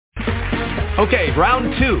Okay,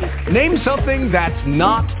 round two. Name something that's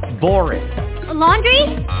not boring. A laundry?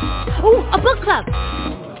 Ooh, a book club.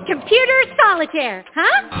 Computer solitaire,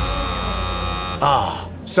 huh?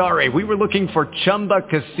 Ah, sorry, we were looking for Chumba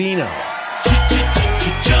Casino.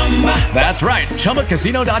 That's right,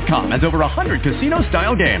 ChumbaCasino.com has over 100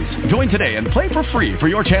 casino-style games. Join today and play for free for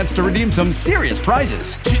your chance to redeem some serious prizes.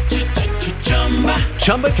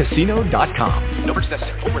 ChumbaCasino.com. No purchase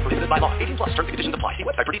necessary. Void where prohibited by law. 18+ terms and conditions apply. See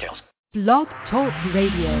website for details. Blog Talk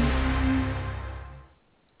Radio.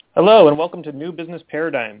 Hello, and welcome to New Business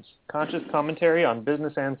Paradigms, conscious commentary on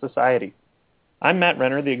business and society. I'm Matt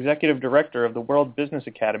Renner, the Executive Director of the World Business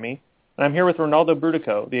Academy, and I'm here with Rinaldo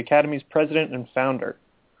Brutoco, the Academy's President and Founder.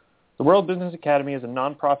 The World Business Academy is a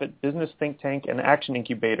nonprofit business think tank and action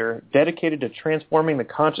incubator dedicated to transforming the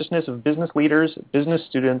consciousness of business leaders, business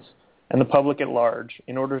students, and the public at large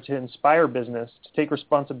in order to inspire business to take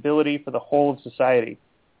responsibility for the whole of society.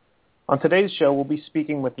 On today's show, we'll be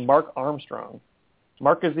speaking with Mark Armstrong.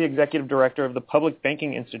 Mark is the Executive Director of the Public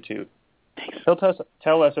Banking Institute. He'll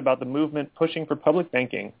tell us about the movement pushing for public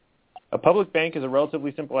banking. A public bank is a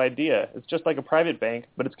relatively simple idea. It's just like a private bank,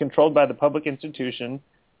 but it's controlled by the public institution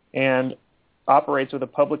and operates with a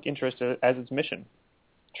public interest as its mission.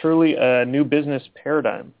 Truly a new business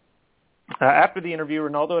paradigm. After the interview,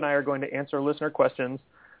 Rinaldo and I are going to answer listener questions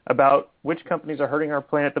about which companies are hurting our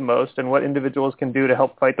planet the most and what individuals can do to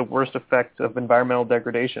help fight the worst effects of environmental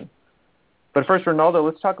degradation. But first, Rinaldo,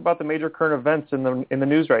 let's talk about the major current events in the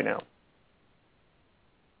news right now.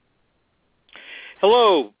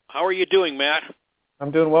 Hello. How are you doing, Matt?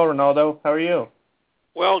 I'm doing well, Rinaldo. How are you?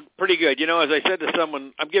 Well, pretty good. You know, as I said to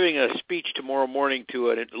someone, I'm giving a speech tomorrow morning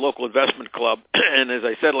to a local investment club, and as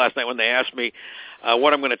I said last night when they asked me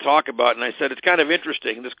what I'm going to talk about, and I said it's kind of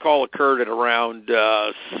interesting. This call occurred at around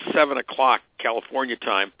 7 o'clock California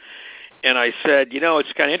time, and I said, you know,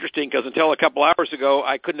 it's kind of interesting because until a couple hours ago,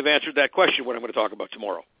 I couldn't have answered that question, what I'm going to talk about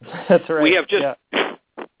tomorrow. That's right. We have just... Yeah.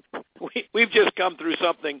 We've just come through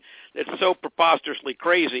something that's so preposterously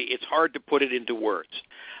crazy, it's hard to put it into words.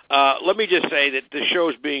 Let me just say that the show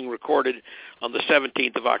is being recorded on the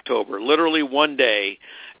 17th of October, literally one day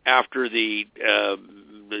after the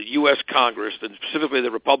U.S. Congress, and specifically the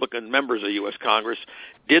Republican members of the U.S. Congress,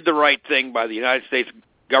 did the right thing by the United States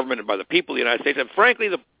government and by the people of the United States, and frankly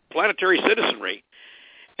the planetary citizenry,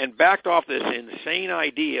 and backed off this insane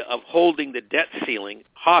idea of holding the debt ceiling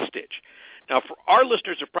hostage. Now, for our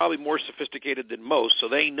listeners are probably more sophisticated than most, so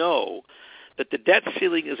they know that the debt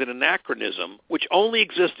ceiling is an anachronism which only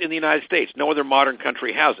exists in the United States. No other modern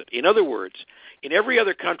country has it. In other words, in every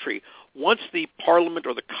other country, once the Parliament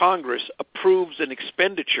or the Congress approves an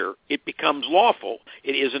expenditure, it becomes lawful.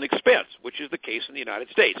 It is an expense, which is the case in the United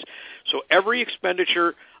States. So every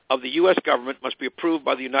expenditure of the U.S. government must be approved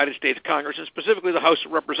by the United States Congress, and specifically the House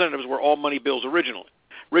of Representatives, where all money bills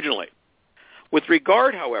originate. With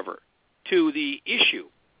regard, however, to the issue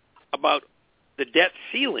about the debt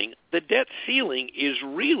ceiling is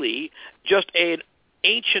really just an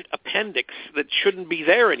ancient appendix that shouldn't be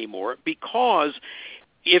there anymore, because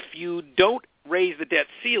if you don't raise the debt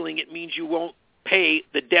ceiling, it means you won't pay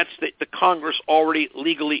the debts that the Congress already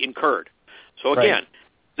legally incurred. So again, right.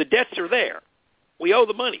 The debts are there. We owe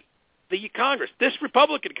the money. The Congress, this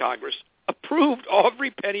Republican Congress, approved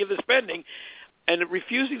every penny of the spending, and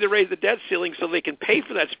refusing to raise the debt ceiling so they can pay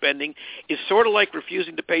for that spending is sort of like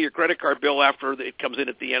refusing to pay your credit card bill after it comes in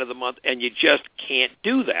at the end of the month, and you just can't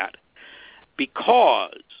do that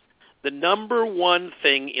because the number one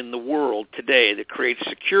thing in the world today that creates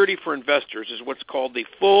security for investors is what's called the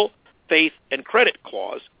full faith and credit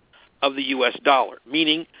clause of the U.S. dollar,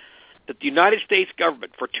 meaning that the United States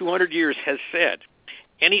government for 200 years has said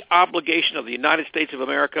any obligation of the United States of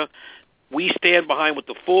America, we stand behind with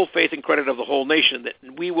the full faith and credit of the whole nation that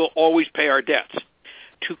we will always pay our debts.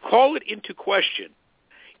 To call it into question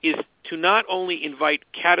is to not only invite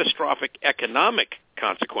catastrophic economic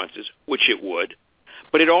consequences, which it would,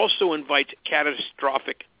 but it also invites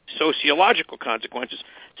catastrophic sociological consequences,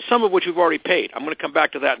 some of which we've already paid. I'm going to come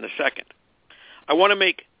back to that in a second. I want to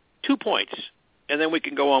make 2 points, and then we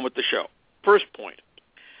can go on with the show. First point,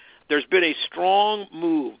 there's been a strong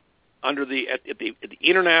move at the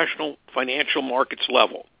international financial markets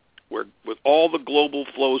level, where with all the global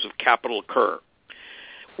flows of capital occur,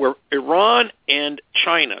 where Iran and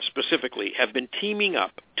China specifically have been teaming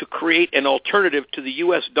up to create an alternative to the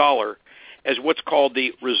U.S. dollar as what's called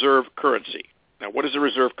the reserve currency. Now, what is a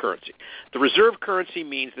reserve currency? The reserve currency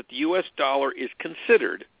means that the U.S. dollar is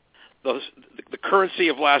considered the currency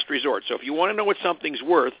of last resort. So if you want to know what something's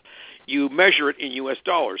worth, you measure it in U.S.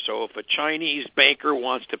 dollars. So if a Chinese banker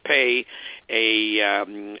wants to pay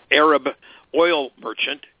a Arab oil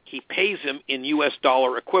merchant, he pays him in U.S.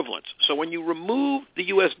 dollar equivalents. So when you remove the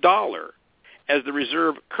U.S. dollar as the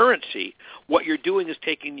reserve currency, what you're doing is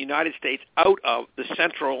taking the United States out of the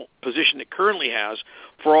central position it currently has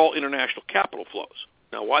for all international capital flows.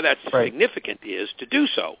 Now, why that's significant is to do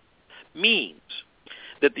so means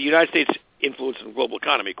that the United States' influence in the global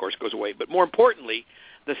economy, of course, goes away. But more importantly,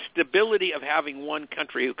 the stability of having one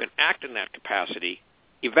country who can act in that capacity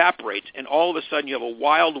evaporates, and all of a sudden you have a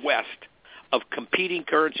wild west of competing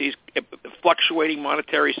currencies, fluctuating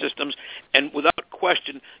monetary systems, and without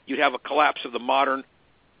question, you'd have a collapse of the modern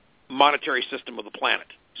monetary system of the planet.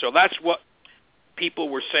 So that's what people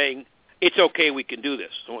were saying, it's okay, we can do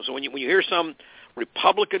this. So when you hear some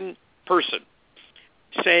Republican person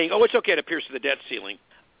saying, oh, it's okay to pierce the debt ceiling,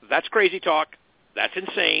 that's crazy talk, that's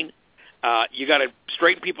insane. You got to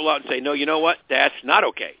straighten people out and say, no, you know what, that's not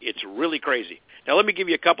okay. It's really crazy. Now let me give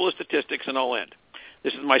you a couple of statistics and I'll end.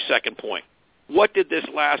 This is my second point. What did this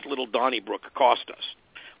last little Donnybrook cost us?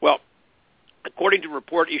 Well, according to a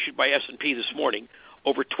report issued by S&P this morning,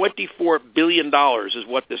 over $24 billion is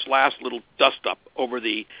what this last little dust-up over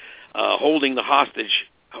the holding the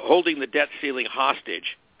debt ceiling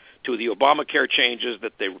hostage to the Obamacare changes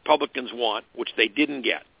that the Republicans want, which they didn't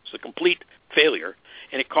get. It's a complete failure,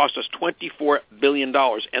 and it cost us $24 billion.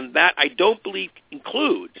 And that, I don't believe,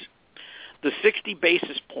 includes the 60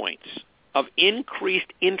 basis points of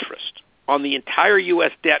increased interest on the entire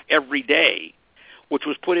U.S. debt every day, which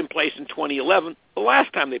was put in place in 2011, the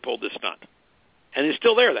last time they pulled this stunt. And it's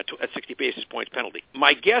still there, that 60 basis points penalty.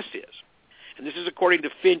 My guess is, and this is according to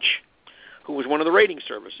Finch, who was one of the rating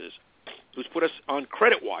services, who's put us on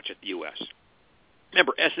credit watch at the U.S.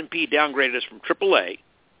 Remember, S&P downgraded us from AAA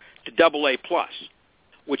to AA+,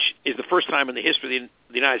 which is the first time in the history of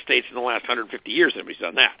the United States in the last 150 years that anybody's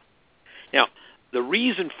done that. Now, the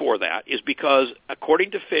reason for that is because,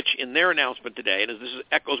 according to Fitch in their announcement today, and this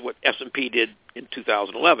echoes what S&P did in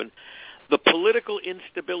 2011, the political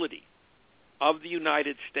instability of the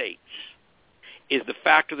United States is the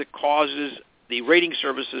factor that causes the rating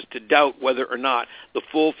services to doubt whether or not the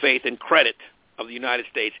full faith and credit of the United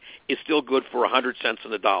States is still good for 100 cents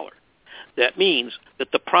on the dollar. That means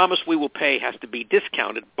that the promise we will pay has to be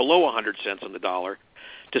discounted below 100 cents on the dollar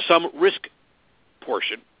to some risk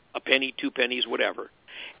portion, a penny, 2 pennies, whatever.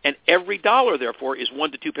 And every dollar, therefore, is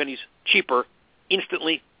 1 to 2 pennies cheaper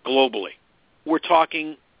instantly globally. We're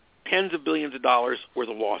talking tens of billions of dollars worth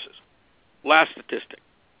of losses. Last statistic.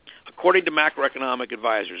 According to Macroeconomic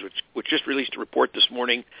Advisors, which just released a report this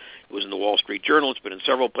morning, it was in the Wall Street Journal, it's been in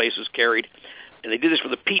several places carried, and they did this for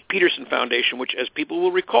the Pete Peterson Foundation, which, as people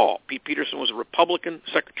will recall, Pete Peterson was a Republican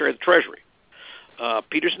Secretary of the Treasury.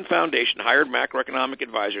 Peterson Foundation hired Macroeconomic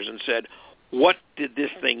Advisors and said, what did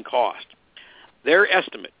this thing cost? Their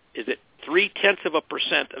estimate is that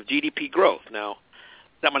 0.3% of GDP growth. Now,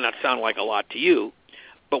 that might not sound like a lot to you,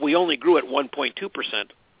 but we only grew at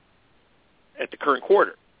 1.2% at the current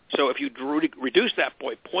quarter. So if you reduce that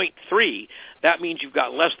 0.3, that means you've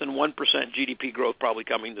got less than 1% GDP growth probably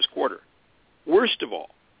coming this quarter. Worst of all,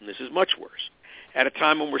 and this is much worse, at a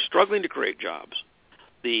time when we're struggling to create jobs,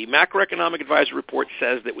 the Macroeconomic Advisor report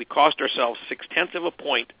says that we cost ourselves 0.6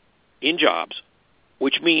 points in jobs,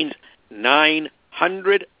 which means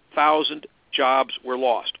 900,000 jobs were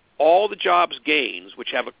lost. All the jobs gains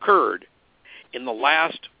which have occurred in the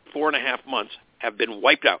last 4.5 months have been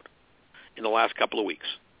wiped out in the last couple of weeks.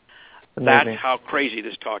 Amazing. That's how crazy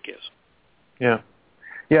this talk is. Yeah.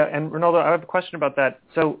 Yeah, and Rinaldo, I have a question about that.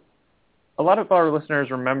 So a lot of our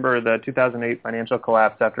listeners remember the 2008 financial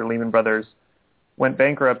collapse after Lehman Brothers went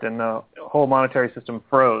bankrupt and the whole monetary system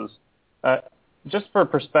froze. Just for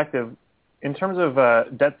perspective, in terms of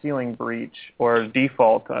debt ceiling breach or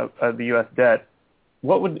default of the U.S. debt,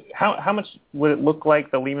 how much would it look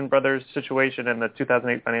like the Lehman Brothers situation and the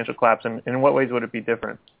 2008 financial collapse, and in what ways would it be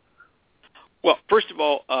different? Well, first of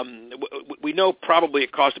all, we know probably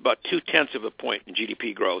it cost about 0.2 point in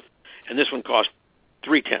GDP growth, and this one cost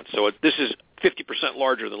 0.3. So this is 50%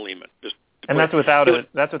 larger than Lehman. And that's without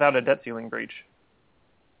a debt ceiling breach.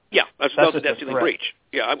 Yeah, that's without the debt ceiling breach.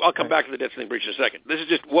 Yeah, I'll come back to the debt ceiling breach in a second. This is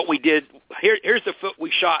just what we did. Here's the foot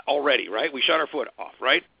we shot already, right? We shot our foot off,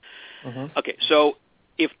 right? Mm-hmm. Okay, so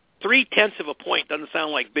if 0.3 point doesn't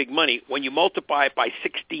sound like big money, when you multiply it by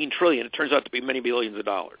 16 trillion, it turns out to be many billions of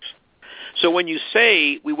dollars. So when you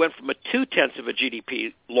say we went from a 0.2 of a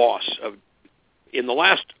GDP loss in the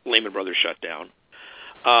last Lehman Brothers shutdown,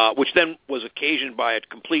 which then was occasioned by a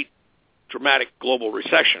complete dramatic global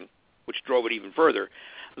recession, which drove it even further,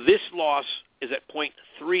 this loss is at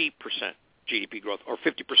 0.3% GDP growth, or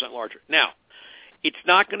 50% larger. Now, it's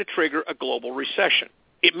not going to trigger a global recession.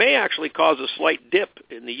 it may actually cause a slight dip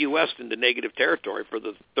in the U.S. into negative territory for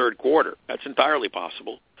the third quarter. That's entirely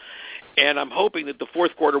possible. And I'm hoping that the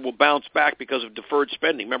fourth quarter will bounce back because of deferred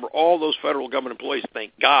spending. Remember, all those federal government employees,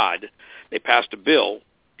 thank God, they passed a bill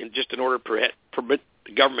in order to permit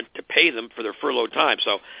the government to pay them for their furloughed time.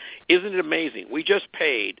 So isn't it amazing? We just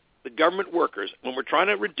paid the government workers, when we're trying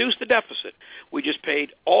to reduce the deficit, we just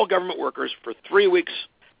paid all government workers for 3 weeks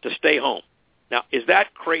to stay home. Now, is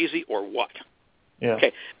that crazy or what? Yeah.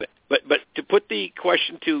 Okay, but to put the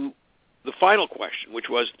question to the final question, which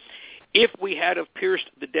was, if we had have pierced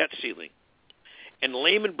the debt ceiling and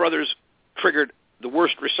Lehman Brothers triggered the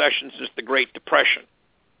worst recession since the Great Depression,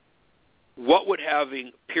 what would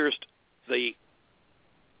having pierced the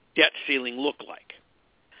debt ceiling look like?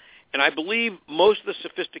 And I believe most of the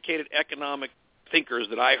sophisticated economic thinkers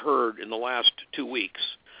that I heard in the last 2 weeks,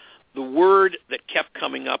 the word that kept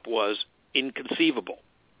coming up was inconceivable,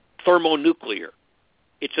 thermonuclear.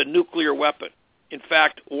 It's a nuclear weapon. In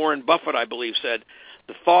fact, Warren Buffett, I believe, said,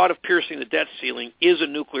 the thought of piercing the debt ceiling is a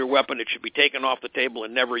nuclear weapon. It should be taken off the table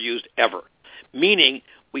and never used ever. Meaning,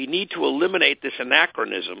 we need to eliminate this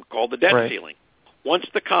anachronism called the debt ceiling. Once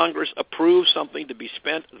the Congress approves something to be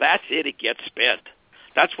spent, that's it. It gets spent.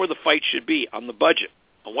 That's where the fight should be, on the budget,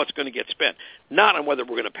 on what's going to get spent, not on whether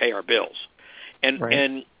we're going to pay our bills.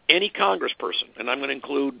 And any congressperson, and I'm going to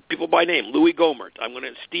include people by name, Louis Gohmert, I'm going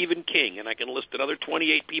to Stephen King, and I can list another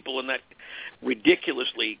 28 people in that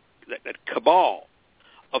ridiculously, that cabal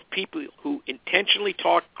of people who intentionally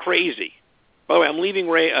talk crazy. By the way, I'm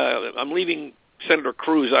leaving Senator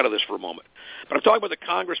Cruz out of this for a moment, but I'm talking about the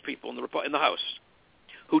Congress people in the House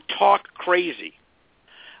who talk crazy.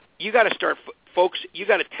 You got to start, folks. You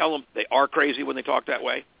got to tell them they are crazy when they talk that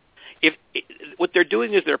way. What they're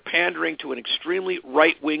doing is they're pandering to an extremely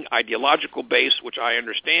right-wing ideological base, which I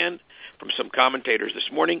understand from some commentators this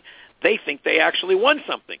morning. They think they actually won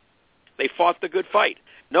something. They fought the good fight.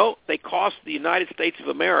 No, they cost the United States of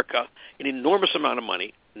America an enormous amount of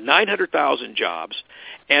money, 900,000 jobs,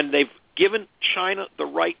 and they've given China the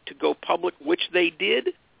right to go public, which they did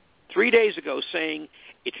 3 days ago, saying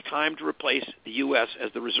it's time to replace the U.S.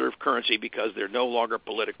 as the reserve currency because they're no longer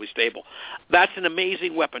politically stable. That's an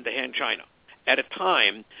amazing weapon to hand China at a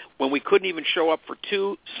time when we couldn't even show up for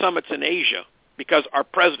 2 summits in Asia because our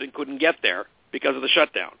president couldn't get there because of the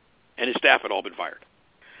shutdown, and his staff had all been fired.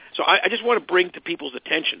 So I just want to bring to people's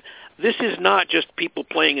attention, this is not just people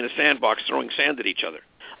playing in a sandbox throwing sand at each other.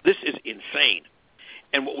 This is insane.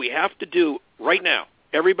 And what we have to do right now,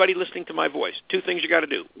 everybody listening to my voice, 2 things you got to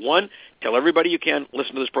do. 1, tell everybody you can,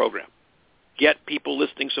 listen to this program. Get people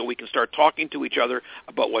listening so we can start talking to each other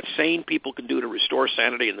about what sane people can do to restore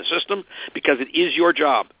sanity in the system, because it is your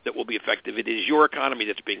job that will be effective. It is your economy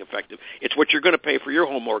that's being effective. It's what you're going to pay for your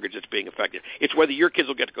home mortgage that's being effective. It's whether your kids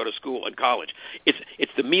will get to go to school and college.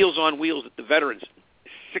 It's the Meals on Wheels that the veterans,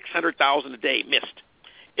 600,000 a day, missed.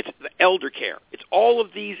 It's the elder care. It's all of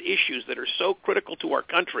these issues that are so critical to our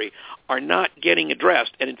country are not getting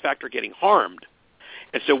addressed and, in fact, are getting harmed.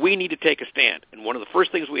 And so we need to take a stand. And one of the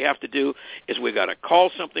first things we have to do is we've got to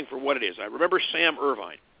call something for what it is. I remember Sam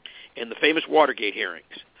Irvine in the famous Watergate hearings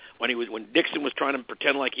when Nixon was trying to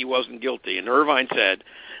pretend like he wasn't guilty. And Irvine said,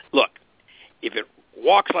 look, if it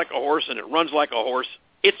walks like a horse and it runs like a horse,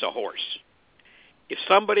 it's a horse. If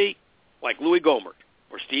somebody like Louis Gohmert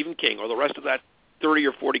or Stephen King or the rest of that 30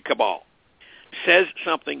 or 40 cabal says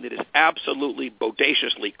something that is absolutely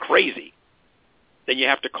bodaciously crazy, then you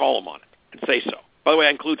have to call them on it and say so. By the way,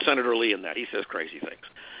 I include Senator Lee in that. He says crazy things.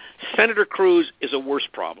 Senator Cruz is a worse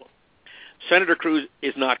problem. Senator Cruz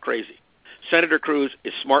is not crazy. Senator Cruz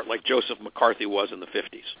is smart like Joseph McCarthy was in the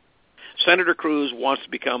 50s. Senator Cruz wants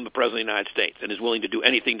to become the President of the United States and is willing to do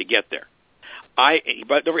anything to get there.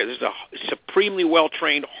 But don't forget, this is a supremely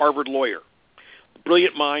well-trained Harvard lawyer.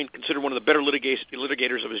 Brilliant mind, considered one of the better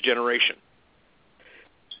litigators of his generation.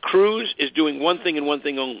 Cruz is doing one thing and one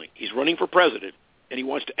thing only. He's running for president, and he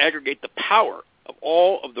wants to aggregate the power of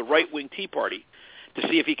all of the right-wing Tea Party to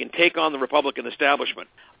see if he can take on the Republican establishment.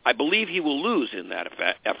 I believe he will lose in that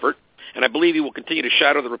effort, and I believe he will continue to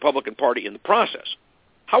shadow the Republican Party in the process.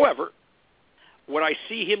 However, what I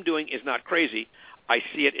see him doing is not crazy. I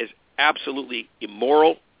see it as absolutely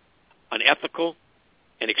immoral, unethical,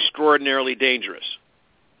 and extraordinarily dangerous.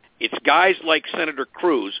 It's guys like Senator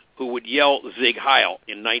Cruz who would yell Sieg Heil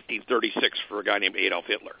in 1936 for a guy named Adolf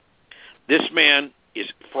Hitler. This man is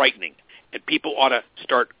frightening, and people ought to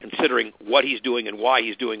start considering what he's doing and why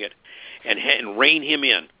he's doing it and rein him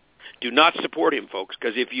in. Do not support him, folks,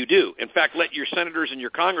 because if you do, in fact, let your senators and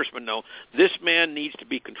your congressmen know this man needs to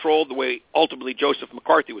be controlled the way ultimately Joseph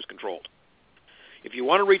McCarthy was controlled. If you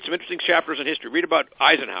want to read some interesting chapters in history, read about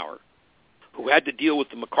Eisenhower, who had to deal with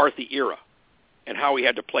the McCarthy era and how he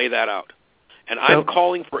had to play that out. And I'm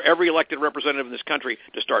calling for every elected representative in this country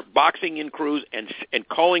to start boxing in Cruz and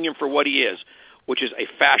calling him for what he is, which is a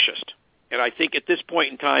fascist. And I think at this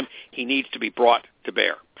point in time, he needs to be brought to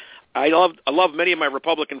bear. I love many of my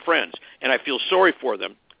Republican friends, and I feel sorry for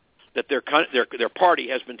them that their party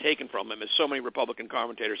has been taken from them, as so many Republican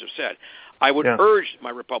commentators have said. I would urge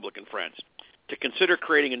my Republican friends to consider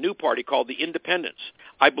creating a new party called the Independents.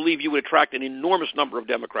 I believe you would attract an enormous number of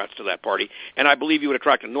Democrats to that party, and I believe you would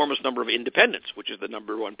attract an enormous number of independents, which is the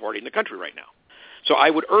number one party in the country right now. So I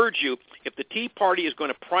would urge you, if the Tea Party is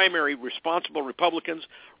going to primary responsible Republicans,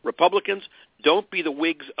 don't be the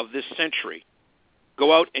Whigs of this century.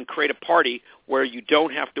 Go out and create a party where you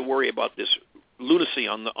don't have to worry about this lunacy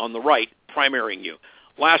on the right primarying you.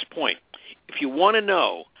 Last point. If you want to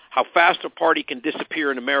know how fast a party can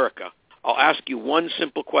disappear in America, I'll ask you one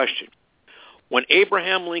simple question. When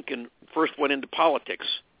Abraham Lincoln first went into politics,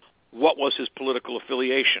 what was his political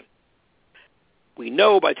affiliation? We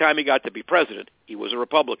know by the time he got to be president, he was a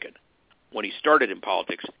Republican. When he started in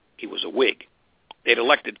politics, he was a Whig. They'd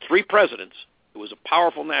elected 3 presidents. It was a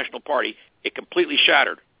powerful national party. It completely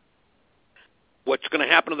shattered. What's going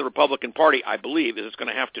to happen to the Republican Party, I believe, is it's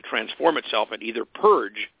going to have to transform itself and either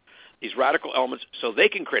purge these radical elements so they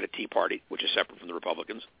can create a Tea Party, which is separate from the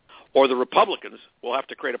Republicans, or the Republicans will have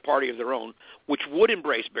to create a party of their own, which would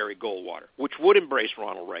embrace Barry Goldwater, which would embrace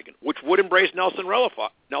Ronald Reagan, which would embrace Nelson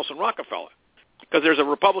Rockefeller. Because there's a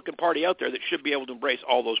Republican Party out there that should be able to embrace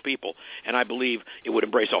all those people, and I believe it would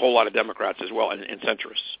embrace a whole lot of Democrats as well and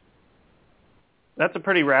centrists. That's a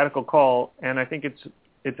pretty radical call, and I think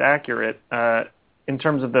it's accurate in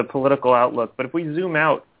terms of the political outlook. But if we zoom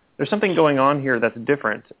out, there's something going on here that's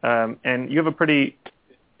different, and you have a pretty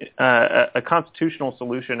a constitutional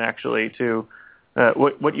solution actually to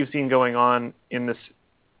what you've seen going on in this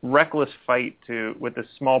reckless fight with this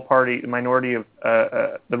small party, the minority of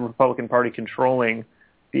the Republican Party controlling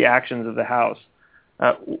the actions of the House.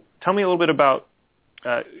 Tell me a little bit about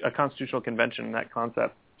a constitutional convention and that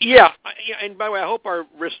concept. Yeah, and by the way, I hope our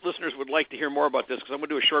listeners would like to hear more about this because I'm going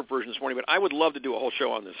to do a short version this morning, but I would love to do a whole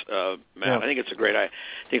show on this, Matt. Yeah. I think it's a great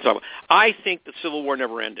thing to talk about. I think the Civil War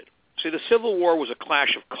never ended. See, the Civil War was a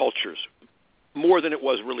clash of cultures more than it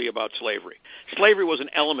was really about slavery. Slavery was an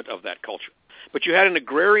element of that culture. But you had an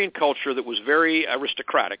agrarian culture that was very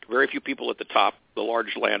aristocratic, very few people at the top, the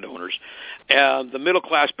large landowners, and the middle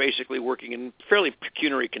class basically working in fairly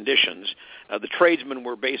pecuniary conditions. The tradesmen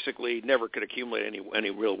were basically never could accumulate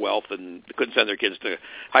any real wealth and couldn't send their kids to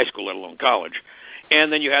high school, let alone college.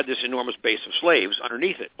 And then you had this enormous base of slaves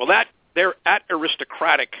underneath it. Well, their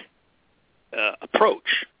aristocratic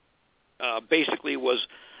approach basically was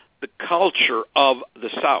the culture of the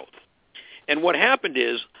South. And what happened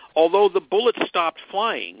is, although the bullets stopped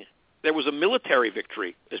flying, there was a military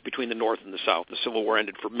victory as between the North and the South. The Civil War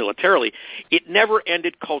ended militarily. It never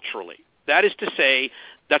ended culturally. That is to say,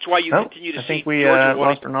 that's why you continue to see... I think we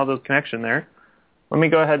lost Rinaldo's connection there. Let me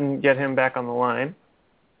go ahead and get him back on the line.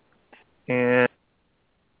 And...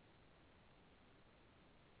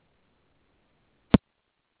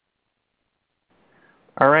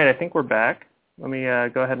 All right, I think we're back. Let me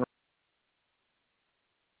go ahead and...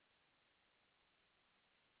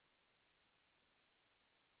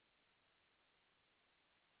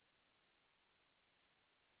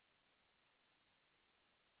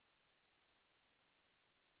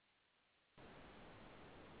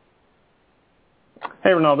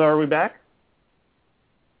 Hey, Rinaldo, are we back?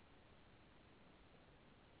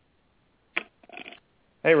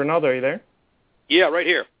 Hey, Rinaldo, are you there? Yeah, right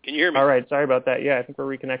here. Can you hear me? All right, sorry about that. Yeah, I think we're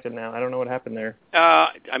reconnected now. I don't know what happened there.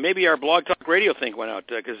 Maybe our Blog Talk Radio thing went out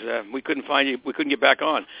because we couldn't find you. We couldn't get back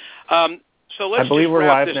on. So let's I believe just we're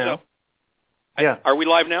wrap live this now. up. Yeah. Are we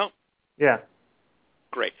live now? Yeah.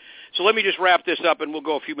 Great. So let me just wrap this up, and we'll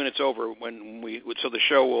go a few minutes over so the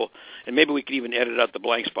show will, and maybe we could even edit out the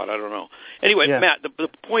blank spot. I don't know. Anyway, yeah. Matt, the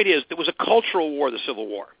point is there was a cultural war, the Civil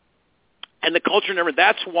War. And the culture never,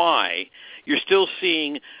 that's why you're still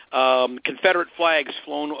seeing Confederate flags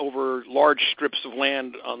flown over large strips of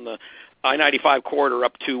land on the I-95 corridor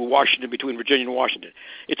up to Washington, between Virginia and Washington.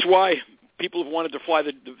 It's why people have wanted to fly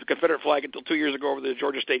the Confederate flag until 2 years ago over the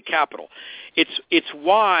Georgia State Capitol. It's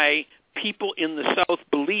why people in the South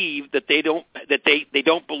believe that they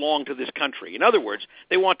don't belong to this country. In other words,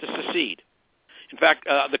 they want to secede. In fact,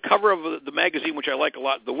 the cover of the magazine, which I like a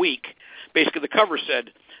lot, The Week, basically the cover said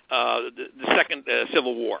the Second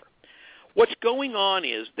Civil War. What's going on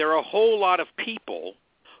is there are a whole lot of people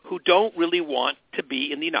who don't really want to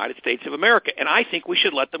be in the United States of America, and I think we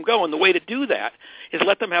should let them go. And the way to do that is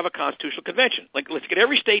let them have a constitutional convention. Like, let's get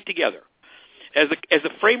every state together as the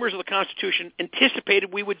framers of the Constitution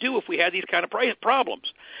anticipated we would do if we had these kind of problems.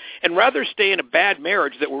 And rather stay in a bad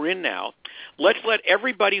marriage that we're in now, let's let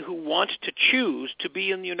everybody who wants to choose to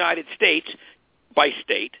be in the United States by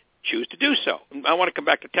state choose to do so. And I want to come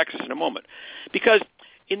back to Texas in a moment. Because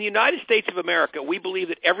in the United States of America, we believe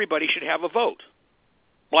that everybody should have a vote.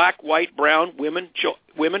 Black, white, brown, women,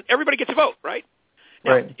 everybody gets a vote, right?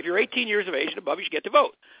 Now, right. If you're 18 years of age and above, you should get to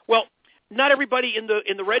vote. Well, not everybody in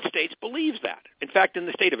the red states believes that. In fact, in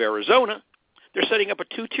the state of Arizona, they're setting up a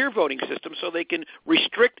two-tier voting system so they can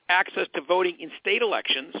restrict access to voting in state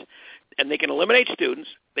elections, and they can eliminate students.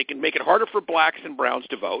 They can make it harder for blacks and browns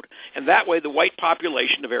to vote, and that way the white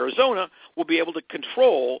population of Arizona will be able to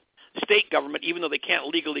control state government, even though they can't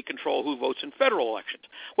legally control who votes in federal elections.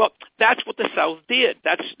 Well, that's what the South did.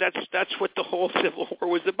 That's what the whole Civil War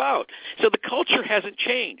was about. So the culture hasn't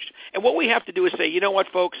changed. And what we have to do is say, you know what,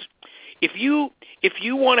 folks, if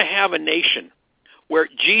you want to have a nation where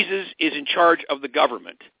Jesus is in charge of the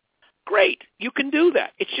government, great, you can do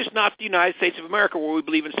that. It's just not the United States of America where we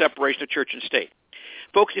believe in separation of church and state.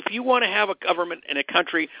 Folks, if you want to have a government in a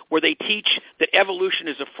country where they teach that evolution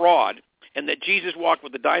is a fraud and that Jesus walked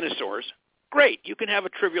with the dinosaurs, great. You can have a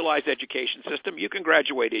trivialized education system. You can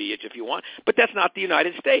graduate idiots if you want, but that's not the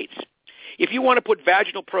United States. If you want to put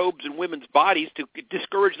vaginal probes in women's bodies to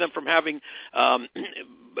discourage them from having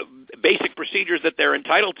basic procedures that they're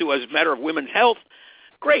entitled to as a matter of women's health,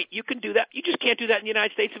 great. You can do that. You just can't do that in the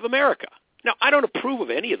United States of America. Now, I don't approve of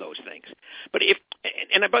any of those things, but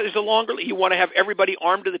there's a longer. You want to have everybody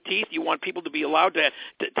armed to the teeth. You want people to be allowed to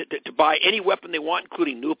buy any weapon they want,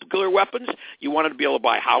 including nuclear weapons. You want them to be able to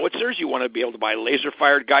buy howitzers. You want to be able to buy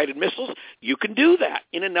laser-fired guided missiles. You can do that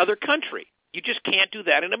in another country. You just can't do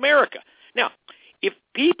that in America. Now, if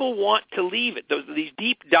people want to leave it, these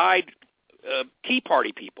deep-dyed Tea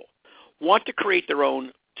Party people want to create their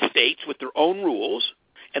own states with their own rules,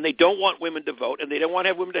 and they don't want women to vote, and they don't want to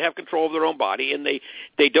have women to have control of their own body, and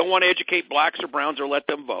they don't want to educate blacks or browns or let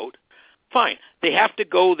them vote, fine. They have to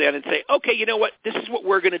go then and say, okay, you know what, this is what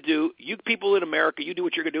we're going to do. You people in America, you do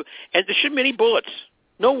what you're going to do. And there shouldn't be any bullets,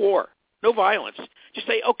 no war, no violence. Just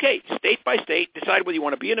say, okay, state by state, decide whether you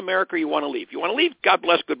want to be in America or you want to leave. If you want to leave, God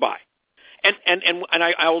bless, goodbye. And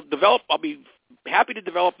I'll be happy to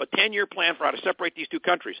develop a 10-year plan for how to separate these two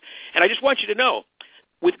countries. And I just want you to know,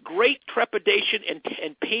 with great trepidation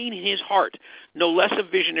and pain in his heart, no less a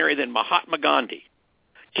visionary than Mahatma Gandhi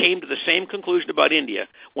came to the same conclusion about India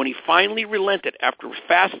when he finally relented after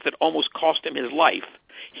fasts that almost cost him his life.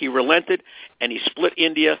 He relented, and he split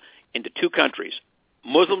India into two countries,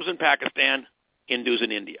 Muslims in Pakistan, Hindus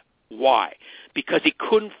in India. Why? Because he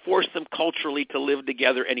couldn't force them culturally to live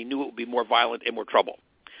together, and he knew it would be more violent and more trouble.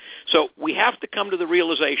 So we have to come to the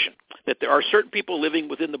realization that there are certain people living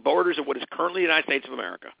within the borders of what is currently the United States of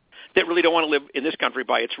America that really don't want to live in this country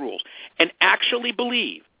by its rules and actually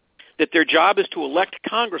believe that their job is to elect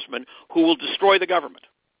congressmen who will destroy the government.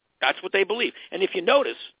 That's what they believe. And if you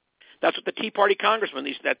notice, that's what the Tea Party congressmen,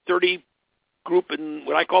 that 30 group in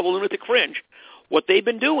what I call the lunatic fringe, what they've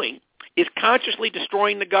been doing is consciously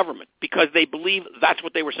destroying the government because they believe that's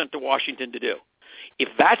what they were sent to Washington to do. If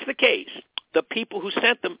that's the case, the people who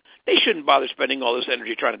sent them, they shouldn't bother spending all this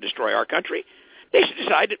energy trying to destroy our country. They should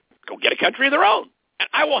decide to go get a country of their own, and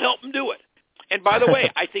I will help them do it. And by the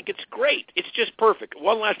way, I think it's great. It's just perfect.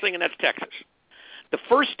 One last thing, and that's Texas. The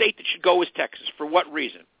first state that should go is Texas. For what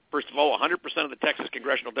reason? First of all, 100% of the Texas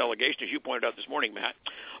congressional delegation, as you pointed out this morning, Matt,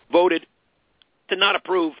 voted to not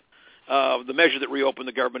approve the measure that reopened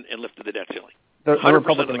the government and lifted the debt ceiling. The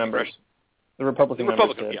Republican members. The Republican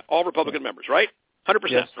members did. Yeah, all Republican members, right? 100%,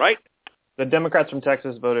 yes. Right? The Democrats from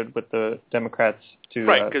Texas voted with the Democrats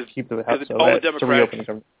to keep the House, to reopen the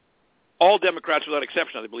government. All Democrats, without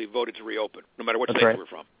exception, I believe, voted to reopen, no matter what state they were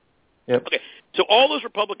from. Yep. Okay, so all those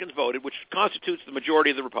Republicans voted, which constitutes the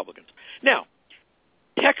majority of the Republicans. Now,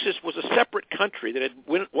 Texas was a separate country that had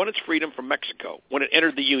won its freedom from Mexico when it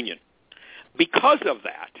entered the Union. Because of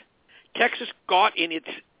that, Texas got in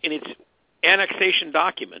its annexation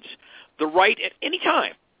documents the right at any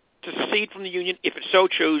time to secede from the Union if it so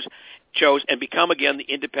chose and become again the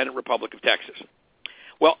independent Republic of Texas.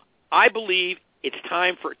 Well, I believe it's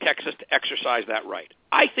time for Texas to exercise that right.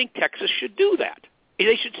 I think Texas should do that.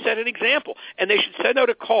 They should set an example, and they should send out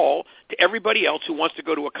a call to everybody else who wants to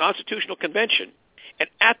go to a constitutional convention, and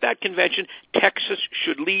at that convention, Texas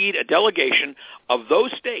should lead a delegation of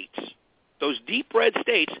those states, those deep red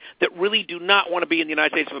states that really do not want to be in the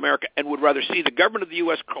United States of America and would rather see the government of the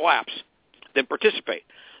U.S. collapse than participate.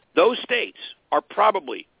 Those states are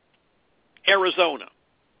probably Arizona,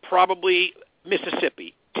 probably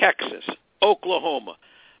Mississippi, Texas, Oklahoma,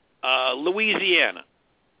 Louisiana,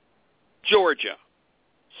 Georgia,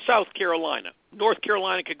 South Carolina. North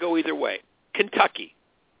Carolina could go either way. Kentucky,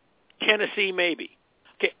 Tennessee maybe.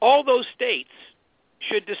 Okay, all those states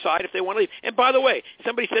should decide if they want to leave. And by the way,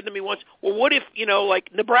 somebody said to me once, well, what if, like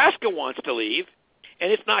Nebraska wants to leave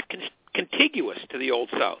and it's not contiguous to the Old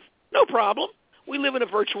South? No problem. We live in a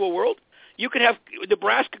virtual world. You could have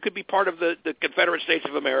Nebraska could be part of the Confederate States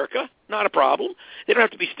of America. Not a problem. They don't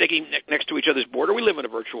have to be sticking next to each other's border. We live in a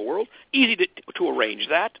virtual world. Easy to arrange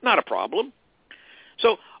that. Not a problem.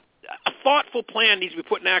 So a thoughtful plan needs to be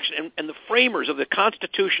put in action, and the framers of the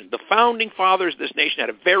Constitution, the founding fathers of this nation, had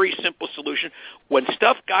a very simple solution. When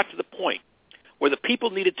stuff got to the point where the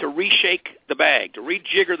people needed to reshake the bag, to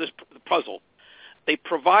rejigger the puzzle, they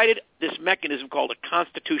provided this mechanism called a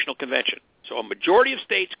constitutional convention. So a majority of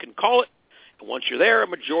states can call it, and once you're there, a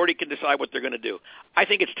majority can decide what they're going to do. I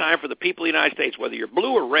think it's time for the people of the United States, whether you're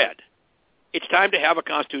blue or red, it's time to have a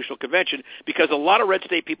constitutional convention, because a lot of red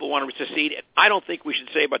state people want to secede, and I don't think we should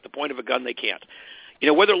say about the point of a gun they can't.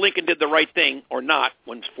 Whether Lincoln did the right thing or not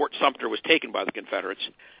when Fort Sumter was taken by the Confederates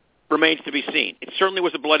remains to be seen. It certainly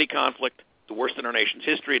was a bloody conflict, the worst in our nation's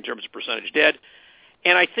history in terms of percentage dead,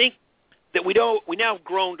 and I think that we now have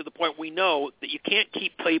grown to the point we know that you can't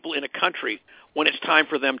keep people in a country when it's time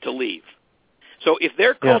for them to leave. So if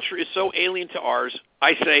their culture is so alien to ours,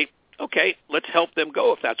 I say, okay, let's help them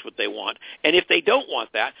go if that's what they want. And if they don't want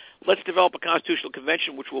that, let's develop a constitutional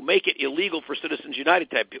convention which will make it illegal for Citizens United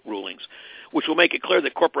type rulings, which will make it clear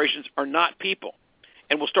that corporations are not people.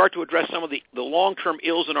 And we'll start to address some of the long-term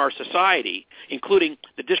ills in our society, including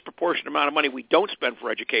the disproportionate amount of money we don't spend for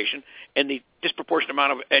education and the disproportionate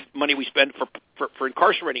amount of money we spend for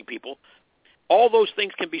incarcerating people. All those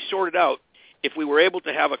things can be sorted out if we were able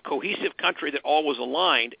to have a cohesive country that all was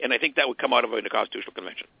aligned, and I think that would come out of a constitutional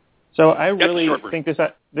convention. So I really think this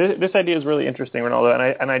idea is really interesting,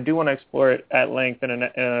 Rinaldo, and I do want to explore it at length in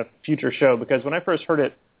a future show, because when I first heard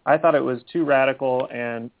it, I thought it was too radical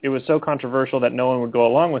and it was so controversial that no one would go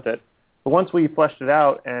along with it. But once we fleshed it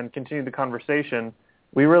out and continued the conversation,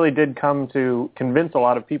 we really did come to convince a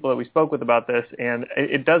lot of people that we spoke with about this, and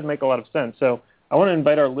it does make a lot of sense. So I want to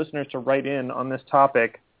invite our listeners to write in on this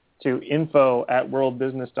topic to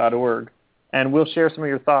info@worldbusiness.org, and we'll share some of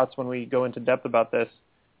your thoughts when we go into depth about this.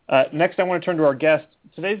 Next, I want to turn to our guest.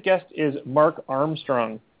 Today's guest is Mark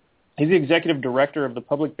Armstrong. He's the executive director of the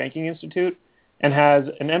Public Banking Institute and has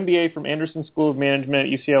an MBA from Anderson School of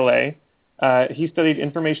Management at UCLA. He studied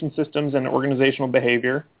information systems and organizational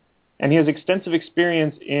behavior, and he has extensive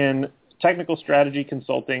experience in technical strategy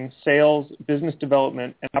consulting, sales, business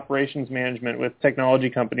development, and operations management with technology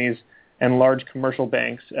companies and large commercial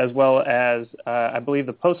banks, as well as, I believe,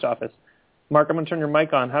 the post office. Mark, I'm going to turn your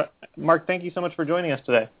mic on. Mark, thank you so much for joining us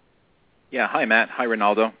today. Yeah, hi, Matt. Hi,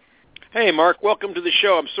 Rinaldo. Hey, Mark. Welcome to the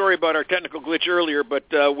show. I'm sorry about our technical glitch earlier, but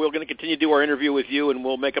we're going to continue to do our interview with you, and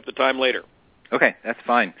we'll make up the time later. Okay, that's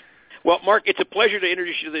fine. Well, Mark, it's a pleasure to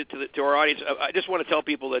introduce you to our audience. I just want to tell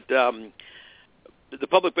people that the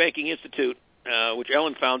Public Banking Institute, which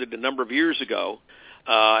Ellen founded a number of years ago,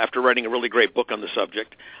 after writing a really great book on the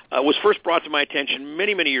subject, was first brought to my attention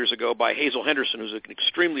many, many years ago by Hazel Henderson, who's an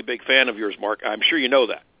extremely big fan of yours, Mark. I'm sure you know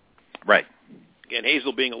that. Right. And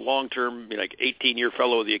Hazel being a long-term, 18-year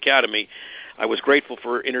fellow of the Academy, I was grateful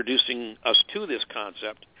for introducing us to this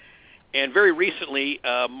concept. And very recently,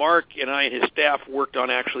 Mark and I and his staff worked on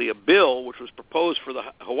actually a bill which was proposed for the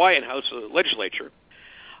Hawaiian House of the Legislature.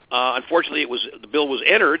 Unfortunately, the bill was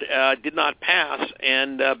entered, did not pass,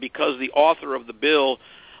 and because the author of the bill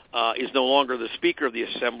is no longer the Speaker of the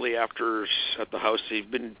Assembly at the House,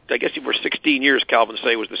 for 16 years, Calvin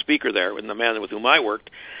Say was the Speaker there, and the man with whom I worked.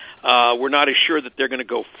 We're not as sure that they're going to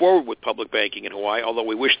go forward with public banking in Hawaii, although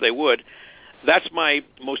we wish they would. That's my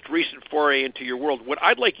most recent foray into your world. What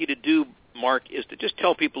I'd like you to do, Mark, is to just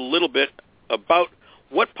tell people a little bit about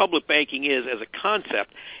what public banking is as a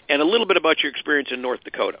concept and a little bit about your experience in North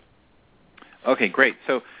Dakota. Okay, great.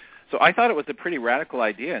 So I thought it was a pretty radical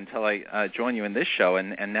idea until I joined you in this show,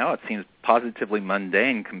 and now it seems positively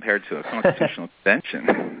mundane compared to a constitutional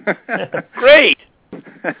convention. Great.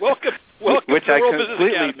 Welcome which to I World Business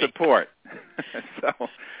completely Academy. Support. So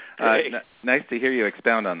nice to hear you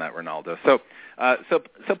expound on that, Rinaldo. So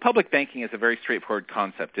public banking is a very straightforward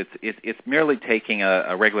concept. It's merely taking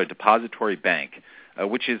a regular depository bank,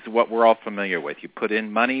 which is what we're all familiar with. You put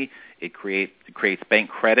in money, it creates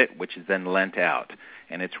bank credit, which is then lent out.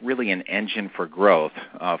 And it's really an engine for growth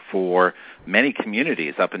for many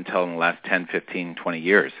communities up until in the last 10, 15, 20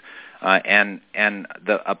 years. The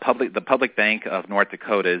Public Bank of North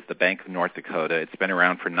Dakota is the Bank of North Dakota. It's been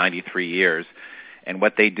around for 93 years. And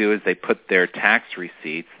what they do is they put their tax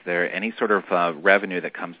receipts, any sort of revenue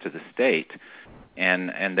that comes to the state,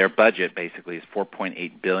 and their budget basically is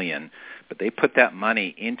 $4.8 billion. But they put that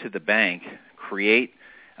money into the bank, create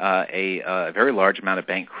a very large amount of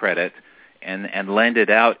bank credit, and lend it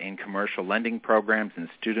out in commercial lending programs and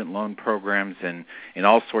student loan programs and in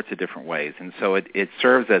all sorts of different ways. And so it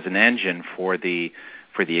serves as an engine for the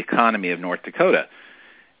economy of North Dakota.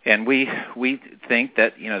 And we think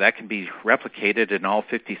that that can be replicated in all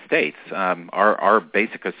 50 states. Our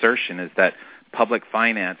basic assertion is that public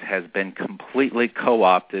finance has been completely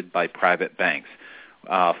co-opted by private banks.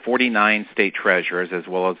 49 state treasurers, as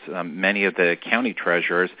well as many of the county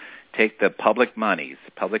treasurers, take the public monies,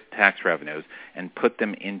 public tax revenues, and put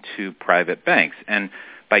them into private banks. And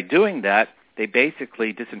by doing that, they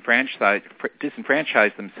basically disenfranchise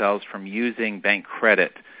themselves from using bank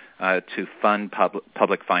credit to fund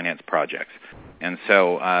public finance projects. And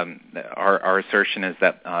so our assertion is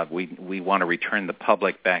that we want to return the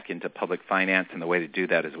public back into public finance, and the way to do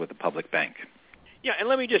that is with a public bank. Yeah, and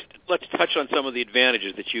let's touch on some of the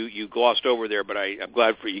advantages that you glossed over there, but I'm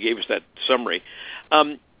glad you gave us that summary.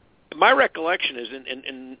 My recollection is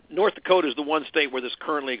in North Dakota is the one state where this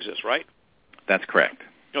currently exists, right? That's correct.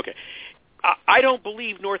 Okay. I don't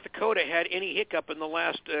believe North Dakota had any hiccup in the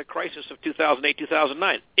last crisis of 2008,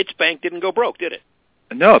 2009. Its bank didn't go broke, did it?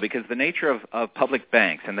 No, because the nature of public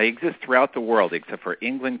banks, and they exist throughout the world except for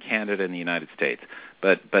England, Canada, and the United States.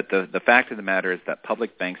 But the fact of the matter is that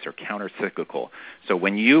public banks are countercyclical. So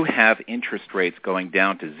when you have interest rates going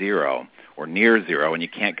down to zero or near zero and you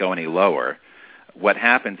can't go any lower, what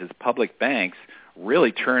happens is public banks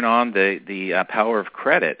really turn on the power of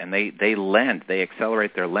credit, and they lend, they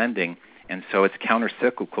accelerate their lending, and so it's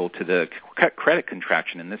countercyclical to the credit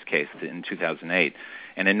contraction in this case in 2008.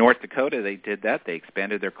 And in North Dakota, they did that. They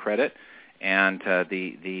expanded their credit, and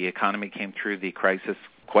the economy came through the crisis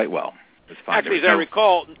quite well. Actually, as I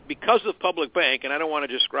recall, because of public bank, and I don't want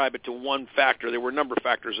to describe it to one factor, there were a number of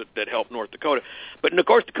factors that helped North Dakota, but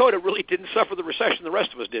North Dakota really didn't suffer the recession the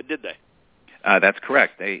rest of us did they? That's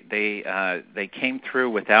correct. They came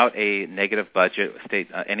through without a negative budget,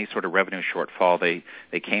 any sort of revenue shortfall.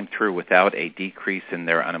 They came through without a decrease in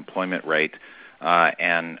their unemployment rate,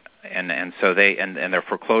 and so their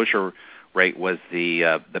foreclosure rate was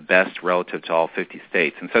the best relative to all 50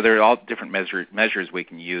 states. And so there are all different measures we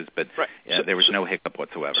can use, but right. There was no hiccup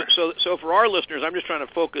whatsoever. So for our listeners, I'm just trying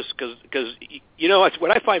to focus because it's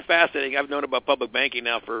what I find fascinating. I've known about public banking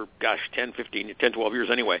now for 10, 12 years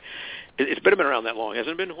anyway. It's been around that long,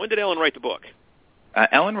 hasn't it been? When did Ellen write the book?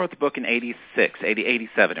 Ellen wrote the book in 87.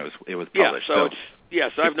 It was published. Yeah,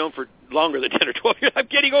 so I've known for longer than 10 or 12 years. I'm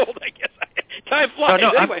getting old, I guess. Time flies.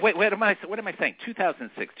 Oh, no, anyway. Wait, what am I saying?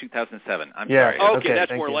 2006, 2007. I'm sorry. Okay,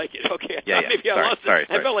 that's more like it. Okay. Yeah. Maybe sorry.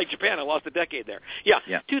 I felt like Japan. I lost a decade there.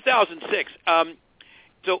 Yeah. 2006.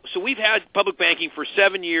 So we've had public banking for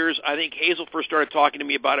 7 years. I think Hazel first started talking to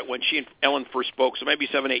me about it when she and Ellen first spoke, so maybe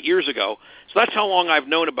 7, 8 years ago. So that's how long I've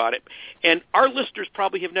known about it. And our listeners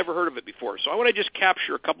probably have never heard of it before. So I want to just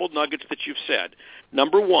capture a couple of nuggets that you've said.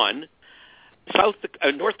 Number one,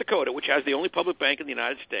 North Dakota, which has the only public bank in the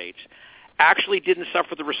United States, actually didn't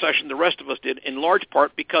suffer the recession the rest of us did, in large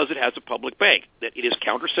part because it has a public bank, that it is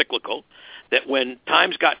countercyclical, that when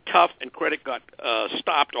times got tough and credit got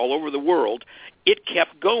stopped all over the world, it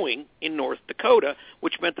kept going in North Dakota,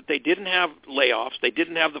 which meant that they didn't have layoffs, they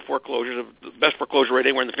didn't have the foreclosures, the best foreclosure rate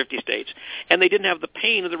anywhere in the 50 states, and they didn't have the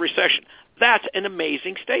pain of the recession. That's an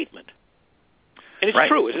amazing statement. And it's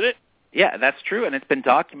true, isn't it? Yeah, that's true, and it's been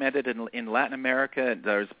documented in Latin America.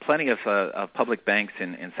 There's plenty of public banks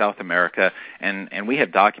in South America, and we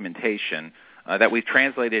have documentation that we've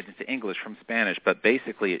translated into English from Spanish, but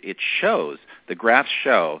basically it shows, the graphs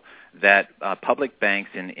show that public banks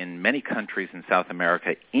in many countries in South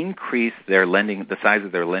America increased their lending, the size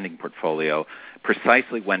of their lending portfolio,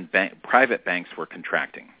 precisely when private banks were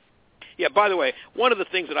contracting. Yeah, by the way, one of the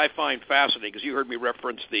things that I find fascinating, because you heard me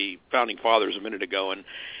reference the Founding Fathers a minute ago,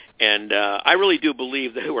 and I really do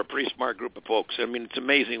believe they were a pretty smart group of folks. I mean, it's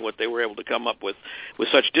amazing what they were able to come up with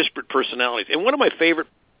such disparate personalities. And one of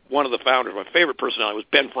the founders, my favorite personality was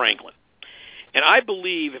Ben Franklin. And I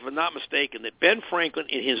believe, if I'm not mistaken, that Ben Franklin,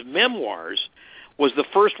 in his memoirs, was the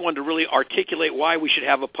first one to really articulate why we should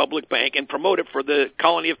have a public bank and promote it for the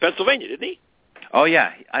colony of Pennsylvania, didn't he? Oh,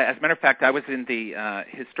 yeah. As a matter of fact, I was in the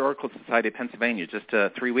Historical Society of Pennsylvania just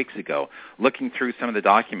 3 weeks ago, looking through some of the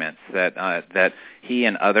documents that he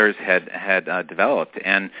and others had developed,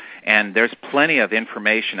 and there's plenty of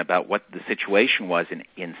information about what the situation was in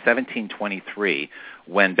 1723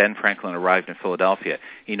 when Ben Franklin arrived in Philadelphia,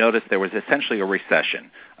 he noticed there was essentially a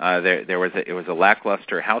recession. It was a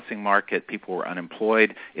lackluster housing market. People were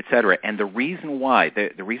unemployed, et cetera. And the reason why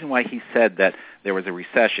he said that there was a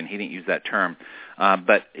recession, he didn't use that term,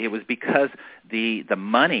 but it was because the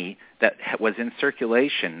money that was in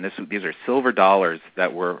circulation, these are silver dollars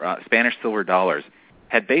that were Spanish silver dollars,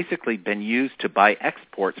 had basically been used to buy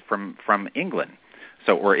exports from England,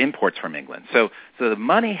 or imports from England. So the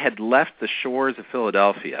money had left the shores of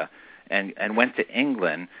Philadelphia and went to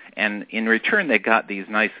England, and in return they got these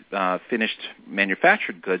nice finished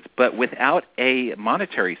manufactured goods, but without a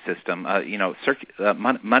monetary system,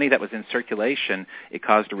 money that was in circulation, it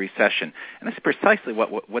caused a recession. And that's precisely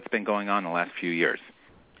what's been going on in the last few years.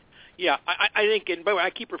 Yeah, I think, and by the way, I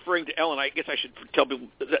keep referring to Ellen. I guess I should tell people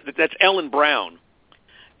that's Ellen Brown.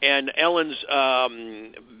 And Ellen's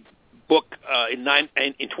book in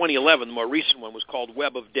 2011, the more recent one, was called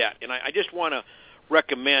Web of Debt. And I just want to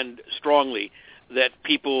recommend strongly that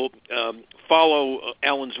people follow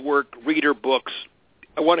Ellen's work, read her books.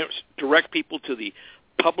 I want to direct people to the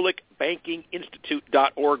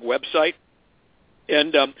publicbankinginstitute.org website.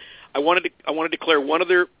 And I want to declare one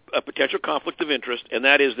other potential conflict of interest, and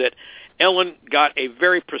that is that Ellen got a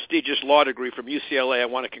very prestigious law degree from UCLA. I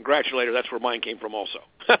want to congratulate her. That's where mine came from also.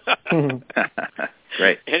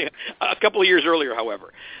 Great. Anyway, a couple of years earlier,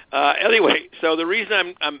 however. Anyway, so the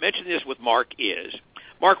reason I'm mentioning this with Mark is,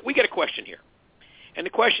 Mark, we get a question here. And the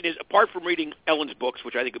question is, apart from reading Ellen's books,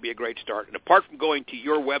 which I think would be a great start, and apart from going to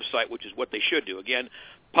your website, which is what they should do, again,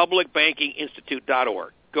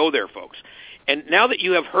 publicbankinginstitute.org. Go there, folks. And now that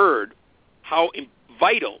you have heard how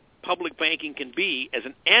vital public banking can be as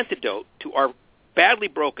an antidote to our badly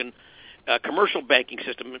broken commercial banking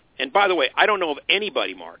system, and by the way, I don't know of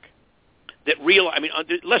anybody, Mark, that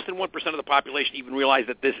less than 1% of the population even realize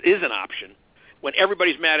that this is an option. When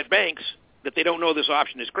everybody's mad at banks that they don't know this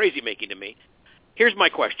option is crazy-making to me. Here's my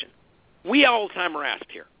question. We all the time are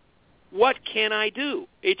asked here, what can I do?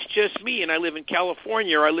 It's just me, and I live in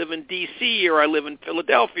California, or I live in D.C., or I live in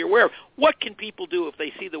Philadelphia, or wherever. What can people do if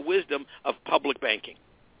they see the wisdom of public banking?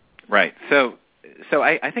 Right. So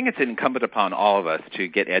I think it's incumbent upon all of us to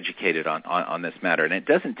get educated on this matter, and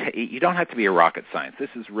you don't have to be a rocket science. This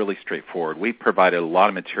is really straightforward. We've provided a lot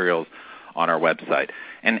of materials on our website,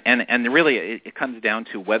 and really it comes down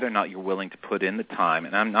to whether or not you're willing to put in the time.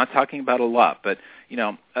 And I'm not talking about a lot, but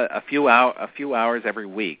a few hours every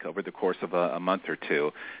week over the course of a month or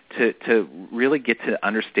two to really get to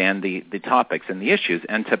understand the topics and the issues,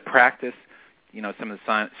 and to practice some of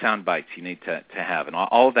the sound bites you need to have, and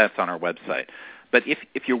all of that's on our website. But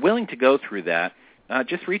if you're willing to go through that,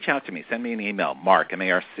 just reach out to me. Send me an email, Mark,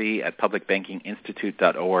 M-A-R-C, at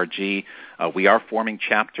publicbankinginstitute.org. We are forming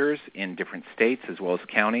chapters in different states as well as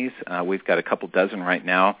counties. We've got a couple dozen right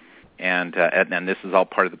now, and this is all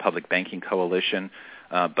part of the Public Banking Coalition.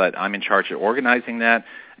 But I'm in charge of organizing that,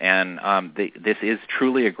 and this is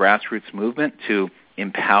truly a grassroots movement to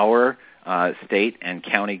empower state and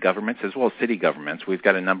county governments as well as city governments. We've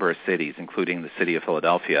got a number of cities, including the city of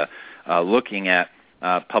Philadelphia, looking at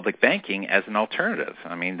public banking as an alternative.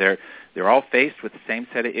 I mean, they're all faced with the same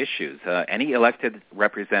set of issues. Any elected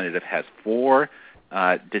representative has four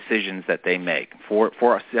decisions that they make,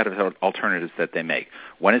 four set of alternatives that they make.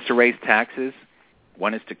 One is to raise taxes,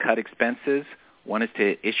 one is to cut expenses, one is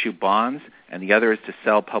to issue bonds, and the other is to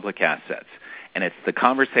sell public assets. And it's the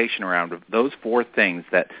conversation around those four things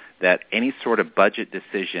that any sort of budget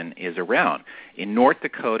decision is around. In North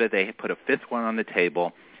Dakota, they put a fifth one on the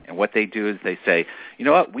table, and what they do is they say, you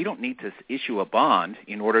know what, we don't need to issue a bond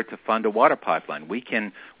in order to fund a water pipeline. We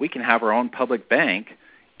can have our own public bank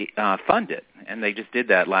fund it. And they just did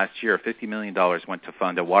that last year. $50 million went to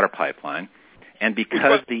fund a water pipeline. And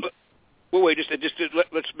because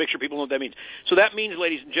let's make sure people know what that means. So that means,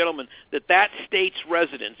 ladies and gentlemen, that state's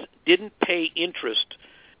residents didn't pay interest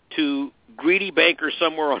to greedy bankers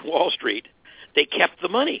somewhere on Wall Street. They kept the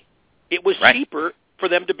money. It was cheaper for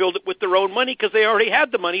them to build it with their own money because they already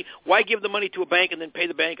had the money. Why give the money to a bank and then pay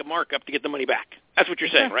the bank a markup to get the money back? That's what you're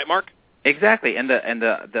saying, right, Mark? Exactly. And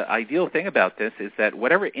the ideal thing about this is that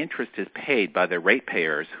whatever interest is paid by the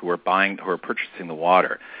ratepayers who are purchasing the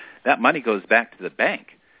water, that money goes back to the bank.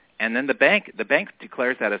 And then the bank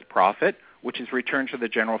declares that as profit, which is returned to the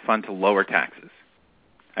general fund to lower taxes.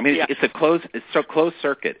 I mean, it's a closed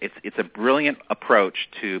circuit. It's a brilliant approach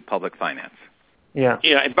to public finance. Yeah.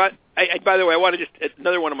 Yeah. And by the way, I want to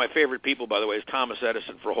another one of my favorite people, by the way, is Thomas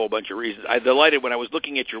Edison for a whole bunch of reasons. I delighted when I was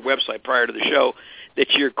looking at your website prior to the show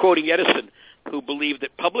that you're quoting Edison, who believed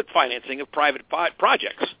that public financing of private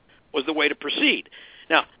projects was the way to proceed.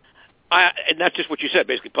 Now, and that's just what you said,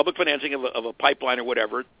 basically, public financing of a pipeline or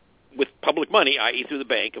whatever. with public money, i.e. through the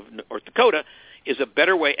Bank of North Dakota, is a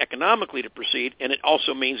better way economically to proceed, and it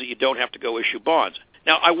also means that you don't have to go issue bonds.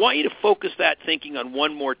 Now, I want you to focus that thinking on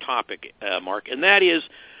one more topic, Mark, and that is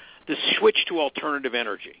the switch to alternative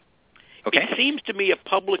energy. Okay. It seems to me a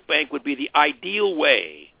public bank would be the ideal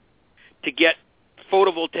way to get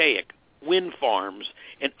photovoltaic, wind farms,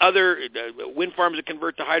 and other wind farms that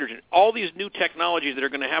convert to hydrogen, all these new technologies that are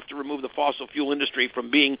going to have to remove the fossil fuel industry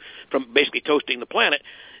from basically toasting the planet.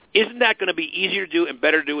 Isn't that going to be easier to do and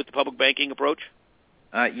better to do with the public banking approach?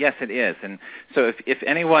 Yes, it is. And so if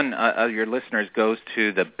anyone of your listeners goes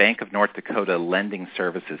to the Bank of North Dakota Lending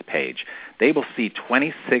Services page, they will see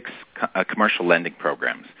 26 commercial lending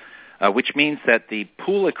programs, which means that the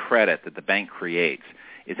pool of credit that the bank creates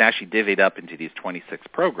is actually divvied up into these 26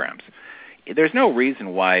 programs. There's no reason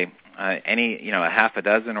why a half a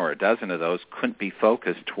dozen or a dozen of those couldn't be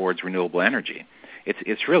focused towards renewable energy.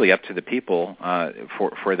 It's really up to the people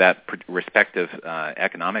for that respective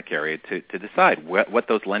economic area to decide what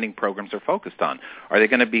those lending programs are focused on. Are they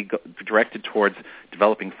going to be directed towards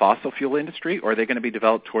developing fossil fuel industry, or are they going to be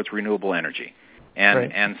developed towards renewable energy?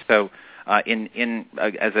 And so, as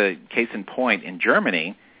a case in point, in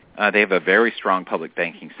Germany, they have a very strong public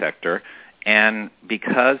banking sector. And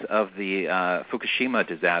because of the Fukushima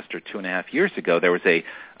disaster 2.5 years ago, there was a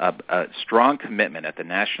strong commitment at the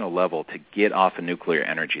national level to get off of nuclear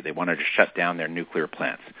energy. They wanted to shut down their nuclear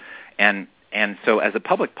plants. And so as a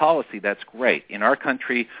public policy, that's great. In our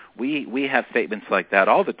country, we have statements like that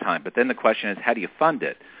all the time. But then the question is, how do you fund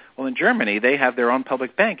it? Well, in Germany, they have their own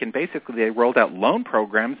public bank, and basically they rolled out loan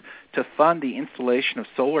programs to fund the installation of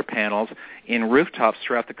solar panels in rooftops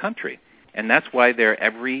throughout the country. And that's why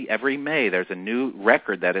every May there's a new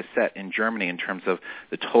record that is set in Germany in terms of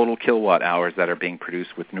the total kilowatt hours that are being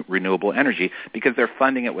produced with renewable energy, because they're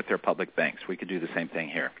funding it with their public banks. We could do the same thing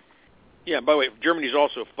here. Yeah, by the way, Germany's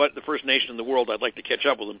also the first nation in the world, I'd like to catch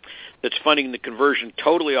up with them, that's funding the conversion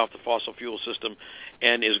totally off the fossil fuel system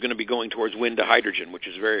and is going to be going towards wind to hydrogen, which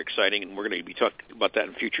is very exciting, and we're going to be talking about that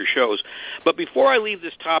in future shows. But before I leave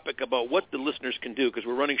this topic about what the listeners can do, because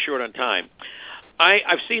we're running short on time,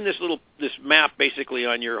 I've seen this map basically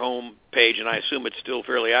on your home page, and I assume it's still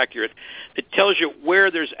fairly accurate. It tells you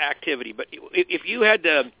where there's activity. But if you had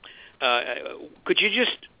to, could you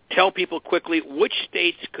just tell people quickly which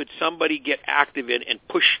states could somebody get active in and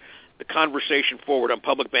push the conversation forward on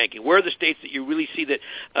public banking? Where are the states that you really see that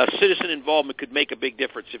citizen involvement could make a big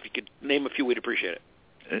difference? If you could name a few, we'd appreciate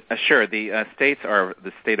it. Sure. The states are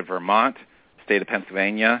the state of Vermont, state of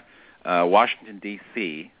Pennsylvania, Washington,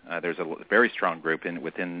 D.C. There's a very strong group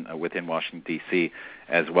within Washington, D.C.,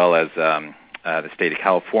 as well as the state of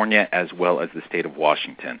California, as well as the state of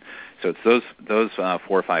Washington. So it's those 4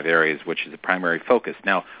 or 5 areas which is the primary focus.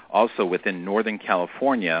 Now, also within Northern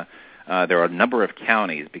California, there are a number of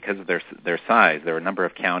counties, because of their size, there are a number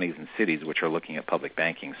of counties and cities which are looking at public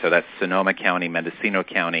banking. So that's Sonoma County, Mendocino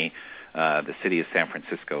County, the city of San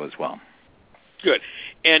Francisco as well. Good.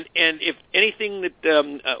 And if anything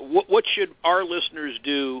that what should our listeners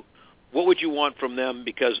do? What would you want from them?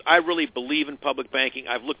 Because I really believe in public banking.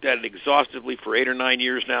 I've looked at it exhaustively for 8 or 9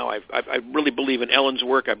 years now. I really believe in Ellen's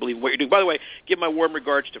work. I believe in what you're doing. By the way, give my warm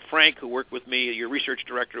regards to Frank, who worked with me, your research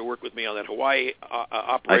director, who worked with me on that Hawaii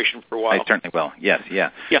operation for a while. I certainly will. Yes, yeah.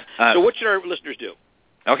 Yeah. So what should our listeners do?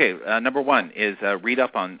 Okay, number one is read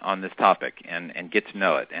up on this topic and get to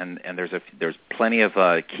know it. And there's plenty of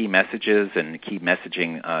key messages and key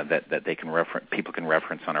messaging that they can people can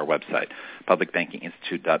reference on our website,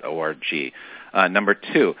 publicbankinginstitute.org. Number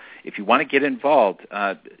two, if you want to get involved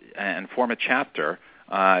and form a chapter,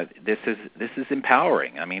 this is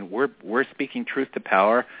empowering. I mean, we're speaking truth to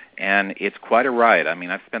power, and it's quite a ride. I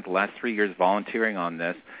mean, I've spent the last 3 years volunteering on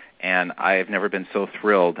this. And I have never been so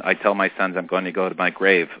thrilled. I tell my sons I'm going to go to my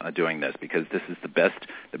grave doing this, because this is the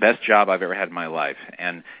best job I've ever had in my life.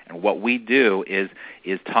 And what we do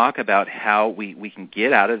is talk about how we can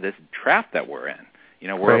get out of this trap that we're in. You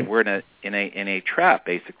know, we're in a trap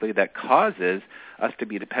basically that causes us to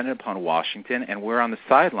be dependent upon Washington, and we're on the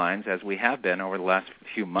sidelines as we have been over the last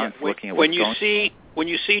few months, looking at what's going on. When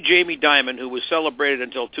you see Jamie Dimon, who was celebrated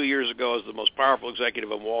until 2 years ago as the most powerful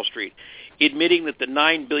executive on Wall Street, admitting that the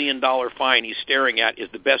 $9 billion fine he's staring at is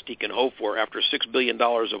the best he can hope for after $6 billion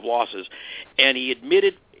of losses, and he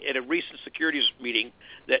admitted at a recent securities meeting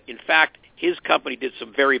that, in fact, his company did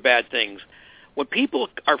some very bad things. When people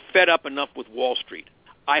are fed up enough with Wall Street,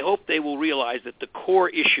 I hope they will realize that the core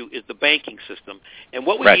issue is the banking system. And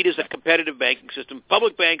what we need is a competitive banking system.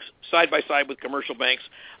 Public banks side by side with commercial banks.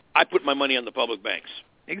 I put my money on the public banks.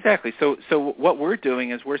 Exactly. So what we're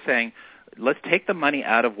doing is we're saying, let's take the money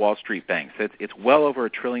out of Wall Street banks. It's well over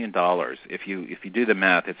 $1 trillion. If you do the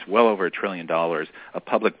math, it's well over $1 trillion of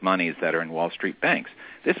public monies that are in Wall Street banks.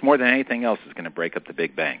 This, more than anything else, is going to break up the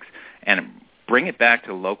big banks and bring it back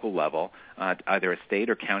to local level, either a state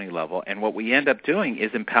or county level. And what we end up doing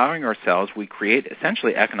is empowering ourselves. We create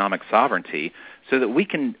essentially economic sovereignty so that we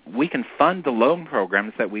can fund the loan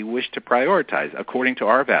programs that we wish to prioritize according to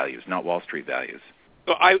our values, not Wall Street values.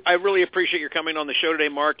 Well, I really appreciate your coming on the show today,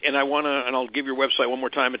 Mark, and I'll give your website one more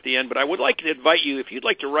time at the end, but I would like to invite you, if you'd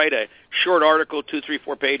like to write a short article, 2, 3,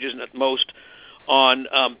 4 pages at most, on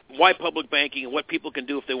why public banking and what people can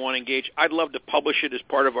do if they want to engage. I'd love to publish it as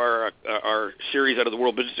part of our series out of the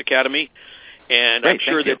World Business Academy, and Great, I'm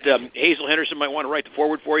sure that Hazel Henderson might want to write the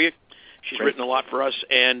forward for you. She's written a lot for us,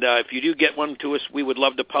 and if you do get one to us, we would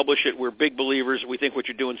love to publish it. We're big believers. We think what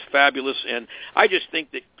you're doing is fabulous, and I just think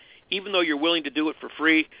that even though you're willing to do it for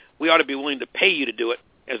free, we ought to be willing to pay you to do it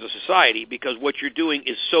as a society, because what you're doing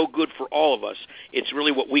is so good for all of us. It's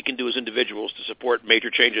really what we can do as individuals to support major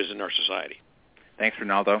changes in our society. Thanks,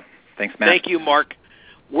 Rinaldo. Thanks, Matt. Thank you, Mark.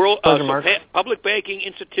 Mark.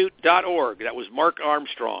 Publicbankinginstitute.org. That was Mark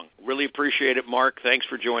Armstrong. Really appreciate it, Mark. Thanks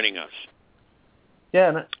for joining us.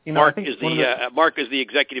 Yeah, and, Mark is the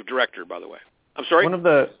executive director, by the way. I'm sorry? One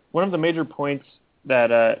of the major points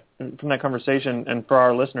that from that conversation and for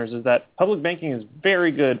our listeners is that public banking is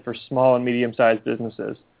very good for small and medium-sized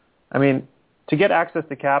businesses. I mean, to get access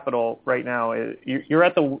to capital right now, you're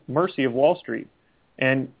at the mercy of Wall Street.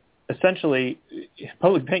 And essentially,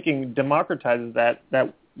 public banking democratizes that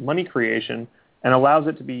money creation and allows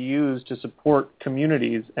it to be used to support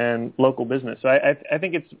communities and local business. So I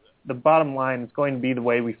think it's the bottom line is going to be the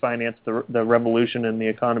way we finance the revolution in the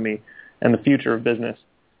economy and the future of business.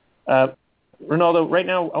 Rinaldo, right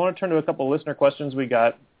now I want to turn to a couple of listener questions we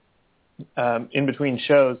got in between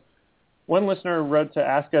shows. One listener wrote to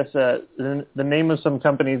ask us the name of some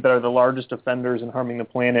companies that are the largest offenders in harming the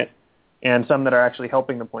planet and some that are actually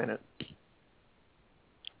helping the planet.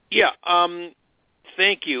 Yeah,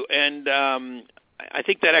 thank you. And I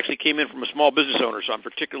think that actually came in from a small business owner, so I'm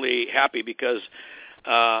particularly happy because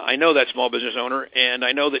I know that small business owner, and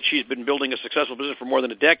I know that she's been building a successful business for more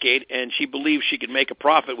than a decade, and she believes she can make a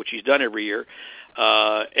profit, which she's done every year,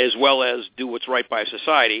 as well as do what's right by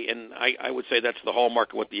society. And I would say that's the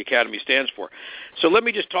hallmark of what the Academy stands for. So let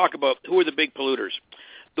me just talk about who are the big polluters.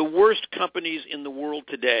 The worst companies in the world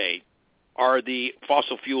today are the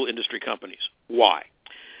fossil fuel industry companies. Why?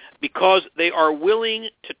 Because they are willing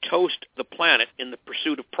to toast the planet in the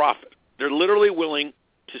pursuit of profit. They're literally willing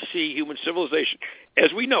to see human civilization,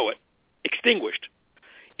 as we know it, extinguished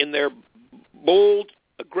in their bold,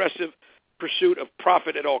 aggressive pursuit of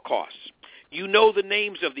profit at all costs. You know the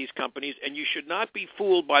names of these companies, and you should not be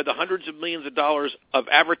fooled by the hundreds of millions of dollars of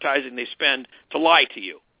advertising they spend to lie to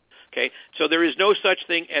you. Okay, so there is no such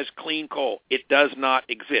thing as clean coal. It does not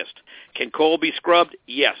exist. Can coal be scrubbed?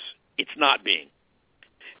 Yes. It's not being.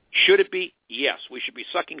 Should it be? Yes. We should be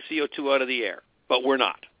sucking CO2 out of the air, but we're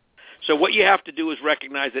not. So what you have to do is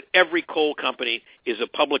recognize that every coal company is a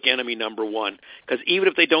public enemy number one, because even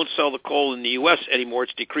if they don't sell the coal in the U.S. anymore,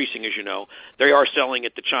 it's decreasing, as you know. They are selling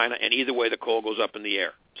it to China, and either way the coal goes up in the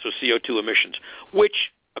air. So CO2 emissions,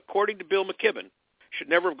 which, according to Bill McKibben, should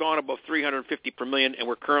never have gone above 350 per million, and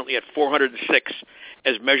we're currently at 406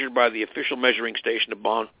 as measured by the official measuring station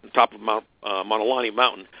on top of Mauna Loa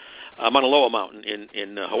Mountain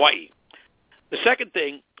in Hawaii. The second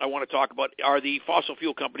thing I want to talk about are the fossil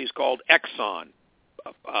fuel companies called Exxon,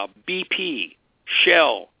 BP,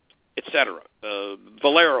 Shell, etc.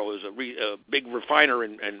 Valero is a big refiner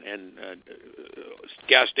and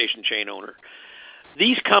gas station chain owner.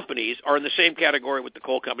 These companies are in the same category with the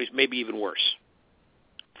coal companies, maybe even worse.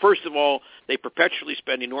 First of all, they perpetually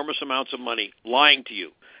spend enormous amounts of money lying to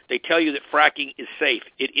you. They tell you that fracking is safe.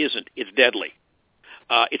 It isn't. It's deadly.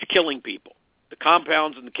 It's killing people. The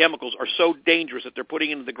compounds and the chemicals are so dangerous that they're putting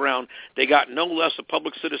into the ground. They got no less a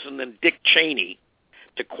public citizen than Dick Cheney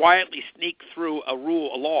to quietly sneak through a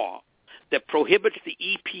law that prohibits the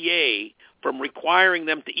EPA from requiring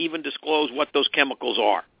them to even disclose what those chemicals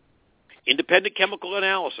are. Independent chemical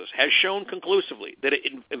analysis has shown conclusively that it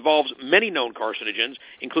involves many known carcinogens,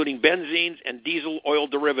 including benzenes and diesel oil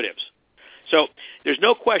derivatives. So there's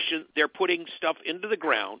no question they're putting stuff into the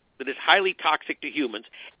ground that is highly toxic to humans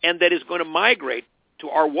and that is going to migrate to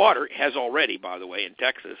our water, has already, by the way, in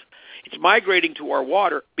Texas. It's migrating to our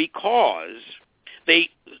water because the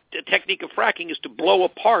technique of fracking is to blow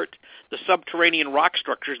apart the subterranean rock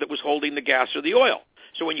structures that was holding the gas or the oil.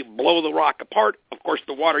 So when you blow the rock apart, of course,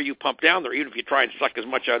 the water you pump down there, even if you try and suck as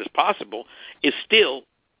much out as possible, is still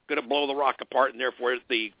going to blow the rock apart, and therefore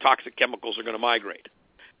the toxic chemicals are going to migrate.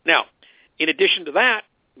 Now, In addition to that,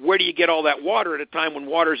 where do you get all that water at a time when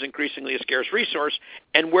water is increasingly a scarce resource?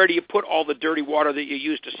 And where do you put all the dirty water that you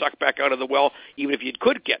use to suck back out of the well, even if you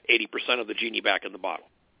could get 80% of the genie back in the bottle?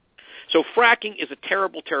 So fracking is a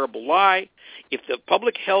terrible, terrible lie. If the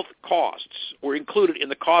public health costs were included in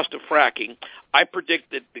the cost of fracking, I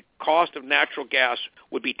predict that the cost of natural gas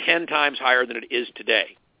would be 10 times higher than it is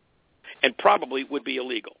today, and probably would be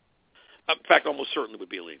illegal. In fact, almost certainly would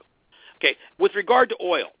be illegal. Okay, with regard to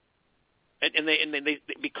oil, and they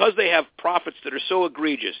because they have profits that are so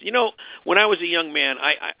egregious. You know, when I was a young man,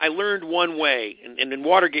 I learned one way, and then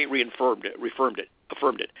Watergate affirmed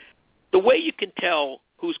it. The way you can tell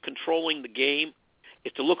who's controlling the game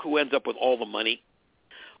is to look who ends up with all the money.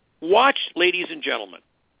 Watch, ladies and gentlemen,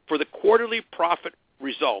 for the quarterly profit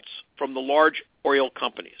results from the large oil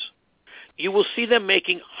companies. You will see them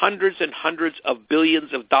making hundreds and hundreds of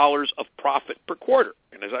billions of dollars of profit per quarter.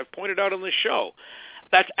 And as I've pointed out on this show,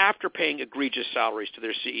 that's after paying egregious salaries to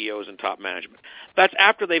their CEOs and top management. That's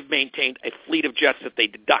after they've maintained a fleet of jets that they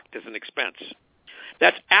deduct as an expense.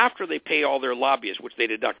 That's after they pay all their lobbyists, which they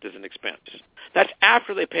deduct as an expense. That's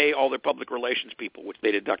after they pay all their public relations people, which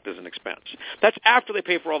they deduct as an expense. That's after they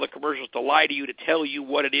pay for all the commercials to lie to you, to tell you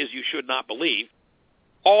what it is you should not believe.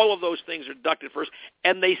 All of those things are deducted first,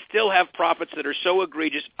 and they still have profits that are so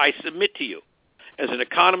egregious, I submit to you, as an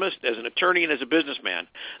economist, as an attorney, and as a businessman,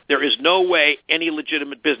 there is no way any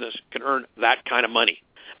legitimate business can earn that kind of money.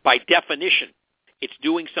 By definition, it's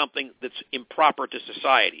doing something that's improper to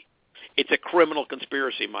society. It's a criminal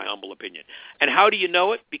conspiracy, in my humble opinion. And how do you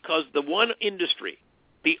know it? Because the one industry,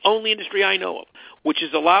 the only industry I know of, which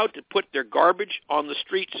is allowed to put their garbage on the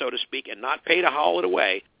street, so to speak, and not pay to haul it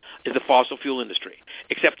away, is the fossil fuel industry.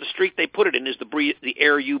 Except the street they put it in is the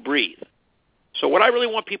air you breathe. So what I really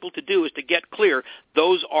want people to do is to get clear,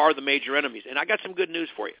 those are the major enemies. And I got some good news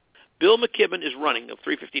for you. Bill McKibben is running of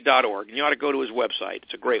 350.org, and you ought to go to his website.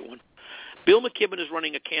 It's a great one. Bill McKibben is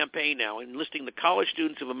running a campaign now enlisting the college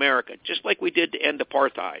students of America, just like we did to end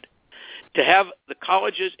apartheid, to have the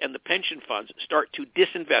colleges and the pension funds start to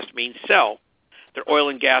disinvest, means sell, their oil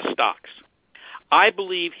and gas stocks. I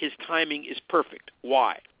believe his timing is perfect.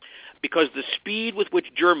 Why? Because the speed with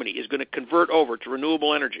which Germany is going to convert over to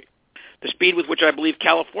renewable energy, the speed with which I believe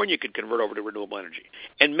California could convert over to renewable energy,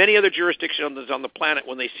 and many other jurisdictions on the planet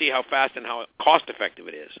when they see how fast and how cost-effective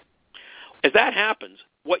it is. As that happens,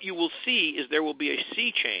 what you will see is there will be a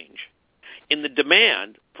sea change in the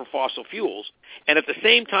demand for fossil fuels, and at the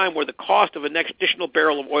same time where the cost of an additional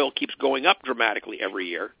barrel of oil keeps going up dramatically every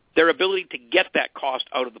year, their ability to get that cost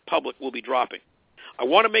out of the public will be dropping. I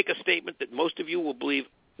want to make a statement that most of you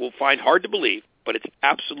will find hard to believe, but it's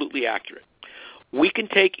absolutely accurate. We can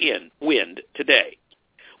take in wind today.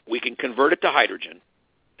 We can convert it to hydrogen,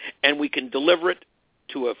 and we can deliver it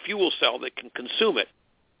to a fuel cell that can consume it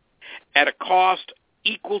at a cost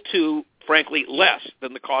equal to, frankly, less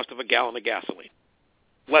than the cost of a gallon of gasoline.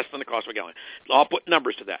 Less than the cost of a gallon. I'll put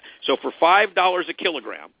numbers to that. So for $5 a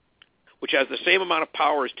kilogram, which has the same amount of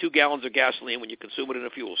power as 2 gallons of gasoline when you consume it in a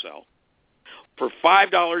fuel cell, for $5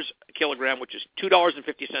 a kilogram, which is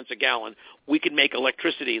 $2.50 a gallon, we can make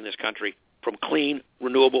electricity in this country from clean,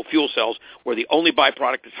 renewable fuel cells, where the only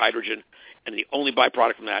byproduct is hydrogen, and the only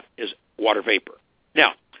byproduct from that is water vapor.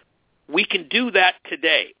 Now, we can do that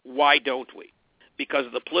today. Why don't we? Because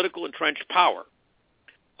of the political entrenched power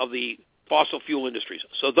of the fossil fuel industries.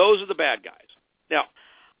 So those are the bad guys. Now,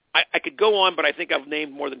 I could go on, but I think I've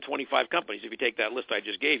named more than 25 companies, if you take that list I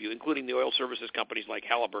just gave you, including the oil services companies like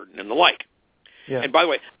Halliburton and the like. Yeah. And by the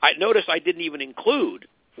way, I notice I didn't even include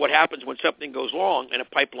what happens when something goes wrong and a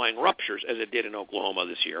pipeline ruptures, as it did in Oklahoma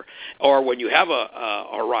this year, or when you have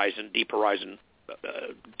a deep horizon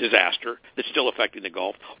disaster that's still affecting the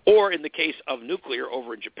Gulf, or in the case of nuclear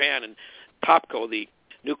over in Japan, and TOPCO, the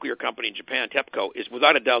nuclear company in Japan, TEPCO, is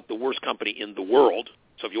without a doubt the worst company in the world.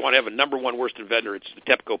 So if you want to have a number one worst inventor, it's the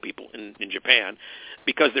TEPCO people in Japan,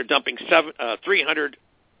 because they're dumping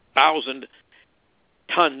 300,000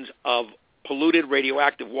 tons of polluted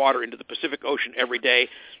radioactive water into the Pacific Ocean every day,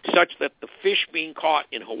 such that the fish being caught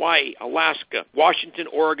in Hawaii, Alaska, Washington,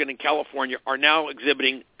 Oregon, and California are now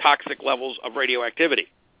exhibiting toxic levels of radioactivity.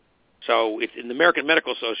 So it's in the American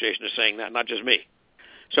Medical Association is saying that, not just me.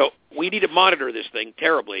 So we need to monitor this thing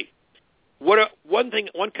terribly. One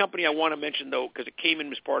company I want to mention, though, because it came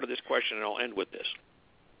in as part of this question, and I'll end with this.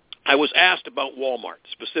 I was asked about Walmart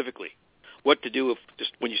specifically, what to do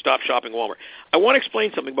when you stop shopping Walmart. I want to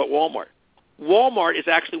explain something about Walmart. Walmart is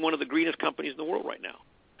actually one of the greenest companies in the world right now.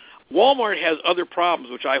 Walmart has other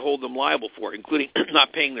problems which I hold them liable for, including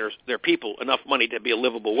not paying their people enough money to be a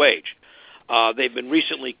livable wage. They've been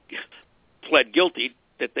recently pled guilty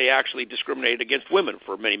that they actually discriminated against women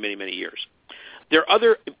for many, many, many years. There are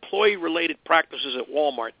other employee-related practices at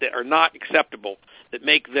Walmart that are not acceptable that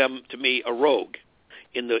make them, to me, a rogue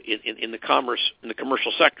in the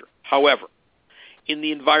commercial sector. However, in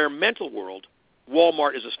the environmental world,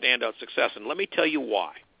 Walmart is a standout success, and let me tell you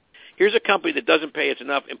why. Here's a company that doesn't pay its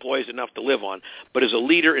employees enough to live on, but is a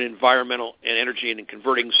leader in environmental and energy and in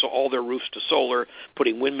converting all their roofs to solar,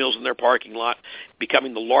 putting windmills in their parking lot,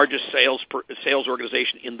 becoming the largest sales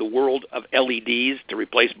organization in the world of LEDs to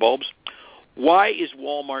replace bulbs. Why is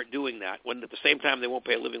Walmart doing that when at the same time they won't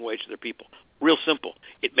pay a living wage to their people? Real simple.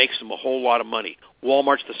 It makes them a whole lot of money.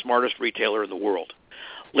 Walmart's the smartest retailer in the world.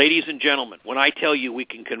 Ladies and gentlemen, when I tell you we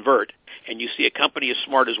can convert and you see a company as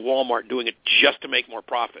smart as Walmart doing it just to make more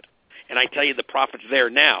profit, and I tell you the profit's there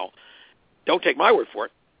now, don't take my word for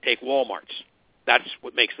it. Take Walmart's. That's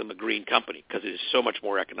what makes them a green company, because it is so much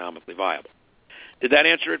more economically viable. Did that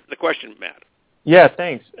answer the question, Matt? Yeah,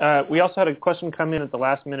 thanks. We also had a question come in at the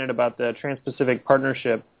last minute about the Trans-Pacific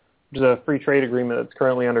Partnership, which is a free trade agreement that's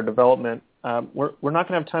currently under development. We're not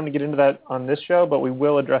going to have time to get into that on this show, but we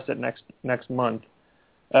will address it next month.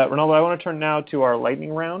 Rinaldo, I want to turn now to our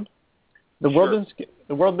lightning round. The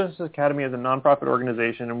World Business Academy is a nonprofit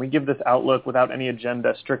organization, and we give this outlook without any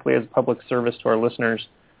agenda, strictly as public service to our listeners.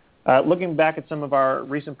 Looking back at some of our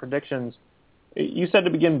recent predictions, you said to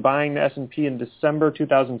begin buying the S&P in December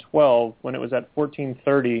 2012 when it was at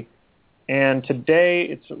 1430, and today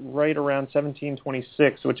it's right around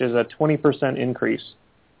 1726, which is a 20% increase.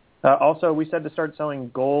 Also, we said to start selling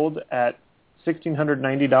gold at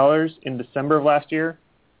 $1,690 in December of last year.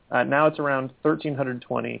 Now it's around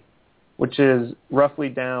 $1,320, which is roughly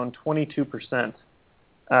down 22%.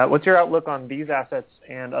 What's your outlook on these assets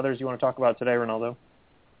and others you want to talk about today, Rinaldo?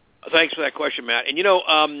 Thanks for that question, Matt.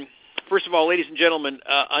 And, first of all, ladies and gentlemen,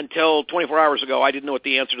 until 24 hours ago, I didn't know what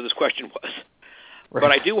the answer to this question was. Right.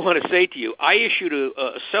 But I do want to say to you, I issued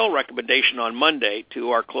a sell recommendation on Monday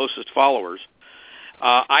to our closest followers.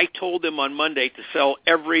 I told them on Monday to sell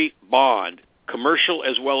every bond, commercial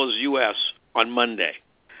as well as U.S., on Monday.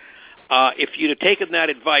 If you'd have taken that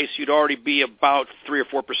advice, you'd already be about 3 or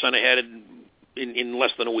 4% ahead in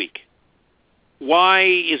less than a week. Why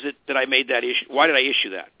is it that I made that issue? Why did I issue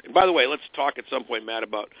that? And by the way, let's talk at some point, Matt,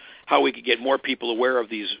 about how we could get more people aware of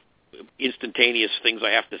these instantaneous things I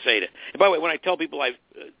have to say to. And by the way, when I tell people I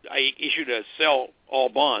issued a sell all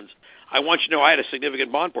bonds, I want you to know I had a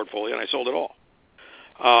significant bond portfolio and I sold it all.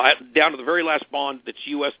 Down to the very last bond that's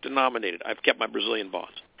U.S. denominated. I've kept my Brazilian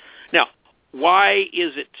bonds. Now, why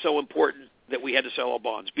is it so important that we had to sell all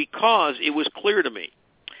bonds? Because it was clear to me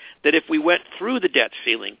that if we went through the debt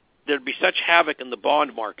ceiling, there'd be such havoc in the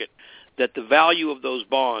bond market that the value of those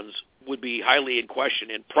bonds would be highly in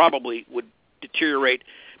question and probably would deteriorate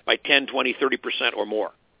by 10, 20, 30% or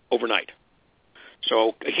more overnight.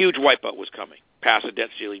 So a huge wipeout was coming, past a debt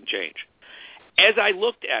ceiling change. As I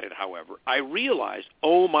looked at it, however, I realized,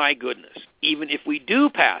 oh my goodness, even if we do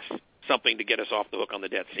pass something to get us off the hook on the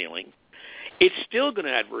debt ceiling, it's still going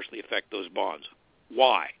to adversely affect those bonds.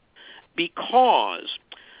 Why? Because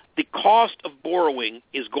the cost of borrowing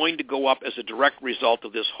is going to go up as a direct result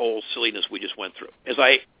of this whole silliness we just went through. As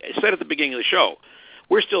I said at the beginning of the show,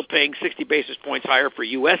 we're still paying 60 basis points higher for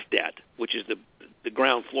U.S. debt, which is the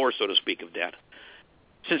ground floor, so to speak, of debt,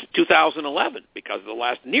 since 2011 because of the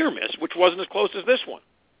last near miss, which wasn't as close as this one.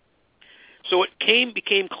 So it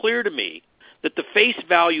became clear to me that the face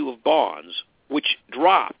value of bonds, which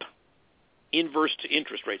drop inverse to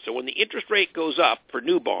interest rate. So when the interest rate goes up for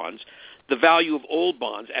new bonds, the value of old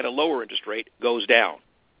bonds at a lower interest rate goes down.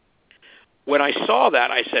 When I saw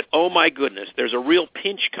that, I said, oh my goodness, there's a real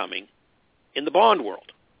pinch coming in the bond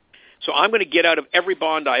world. So I'm going to get out of every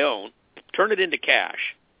bond I own, turn it into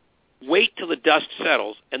cash, wait till the dust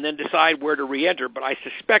settles, and then decide where to reenter. But I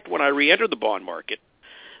suspect when I reenter the bond market,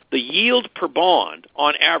 the yield per bond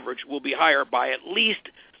on average will be higher by at least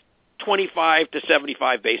 25 to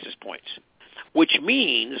 75 basis points, which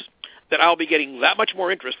means that I'll be getting that much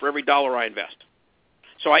more interest for every dollar I invest.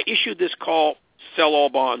 So I issued this call, sell all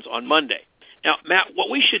bonds, on Monday. Now, Matt, what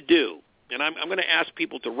we should do, and I'm going to ask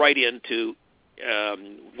people to write into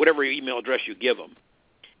whatever email address you give them,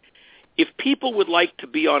 if people would like to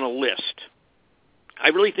be on a list, I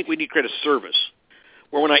really think we need to create a service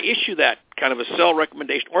where when I issue that kind of a sell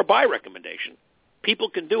recommendation or buy recommendation, people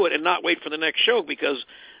can do it and not wait for the next show, because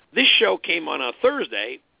this show came on a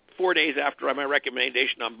Thursday, 4 days after my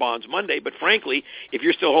recommendation on bonds Monday, but frankly, if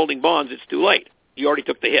you're still holding bonds, it's too late. You already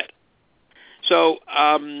took the hit. So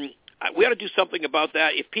we ought to do something about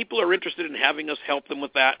that. If people are interested in having us help them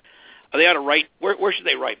with that, they ought to write. Where should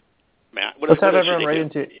they write, Matt? Let's have everyone write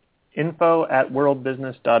into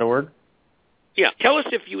info@worldbusiness.org. Yeah, tell us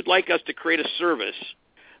if you would like us to create a service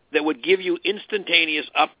that would give you instantaneous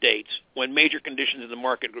updates when major conditions in the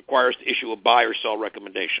market require us to issue a buy or sell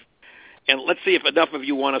recommendation. And let's see if enough of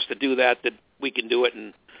you want us to do that we can do it,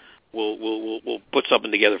 and we'll put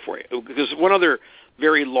something together for you. Because one other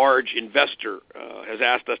very large investor has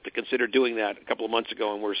asked us to consider doing that a couple of months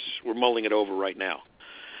ago, and we're mulling it over right now.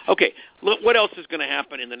 Okay, look, what else is going to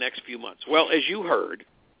happen in the next few months? Well, as you heard,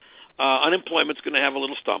 unemployment's going to have a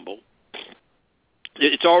little stumble.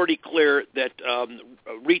 It's already clear that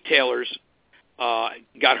retailers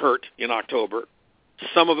got hurt in October.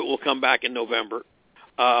 Some of it will come back in November.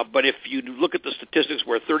 But if you look at the statistics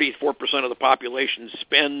where 34% of the population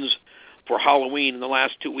spends for Halloween in the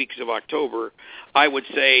last 2 weeks of October, I would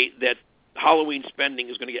say that Halloween spending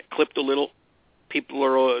is going to get clipped a little.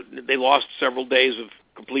 People they lost several days of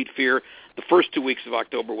complete fear. The first 2 weeks of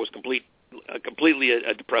October was completely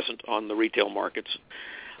a depressant on the retail markets.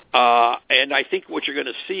 And I think what you're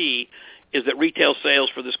going to see is that retail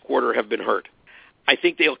sales for this quarter have been hurt. I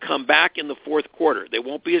think they'll come back in the fourth quarter. They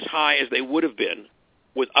won't be as high as they would have been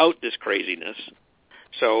without this craziness.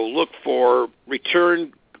 So look for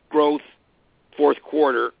return growth fourth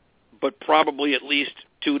quarter, but probably at least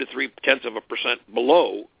 2 to 3/10%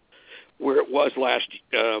 below where it was last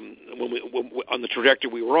on the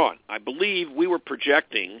trajectory we were on. I believe we were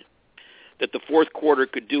projecting that the fourth quarter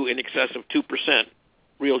could do in excess of 2%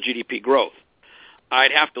 real GDP growth.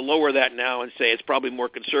 I'd have to lower that now and say it's probably more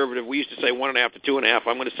conservative. We used to say 1.5 to 2.5.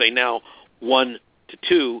 I'm going to say now 1 to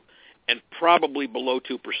 2, and probably below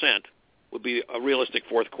 2% would be a realistic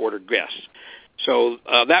fourth quarter guess. So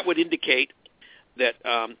that would indicate that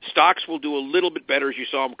stocks will do a little bit better, as you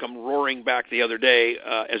saw them come roaring back the other day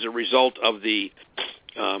as a result of the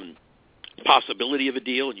possibility of a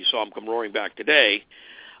deal, and you saw them come roaring back today.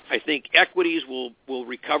 I think equities will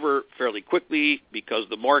recover fairly quickly because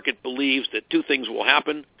the market believes that two things will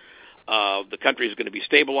happen. The country is going to be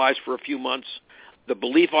stabilized for a few months. The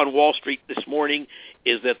belief on Wall Street this morning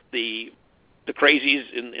is that the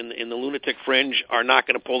crazies in the lunatic fringe are not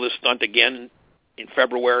going to pull this stunt again in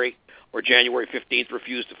February or January 15th,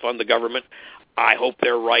 refuse to fund the government. I hope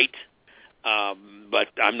they're right, but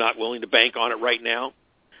I'm not willing to bank on it right now.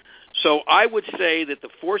 So I would say that the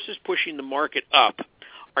forces pushing the market up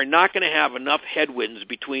are not going to have enough tailwinds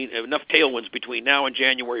between now and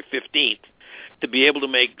January 15th to be able to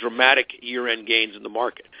make dramatic year-end gains in the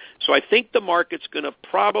market. So I think the market's going to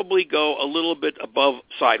probably go a little bit above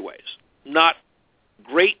sideways. Not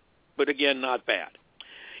great, but again, not bad.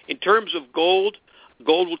 In terms of gold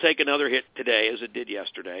will take another hit today as it did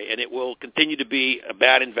yesterday, and it will continue to be a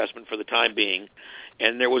bad investment for the time being.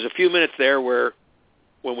 And there was a few minutes there where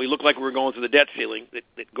when we looked like we were going through the debt ceiling,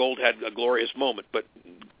 that gold had a glorious moment, but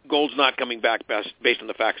gold's not coming back based on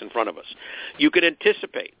the facts in front of us. You could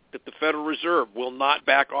anticipate that the Federal Reserve will not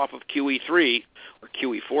back off of QE3, or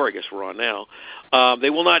QE4 I guess we're on now. They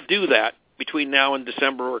will not do that between now and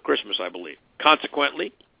December or Christmas, I believe.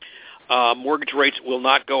 Consequently, mortgage rates will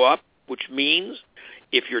not go up, which means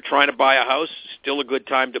if you're trying to buy a house, still a good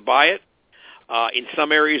time to buy it. In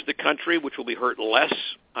some areas of the country, which will be hurt less,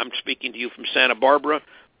 I'm speaking to you from Santa Barbara,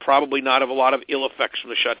 probably not have a lot of ill effects from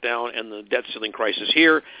the shutdown and the debt ceiling crisis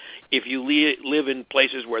here. If you live in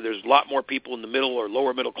places where there's a lot more people in the middle or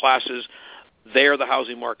lower middle classes, there the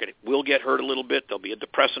housing market will get hurt a little bit. There'll be a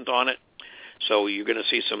depressant on it. So you're going to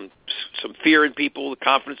see some fear in people. The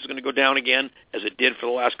confidence is going to go down again, as it did for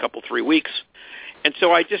the last 3 weeks. And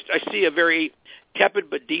so I see a very tepid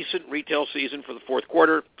but decent retail season for the fourth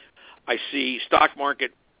quarter. I see stock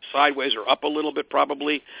market sideways or up a little bit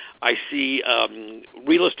probably. I see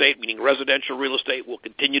real estate, meaning residential real estate, will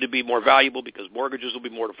continue to be more valuable because mortgages will be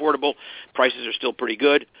more affordable. Prices are still pretty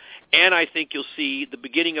good. And I think you'll see the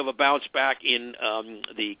beginning of a bounce back in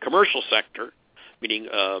the commercial sector, meaning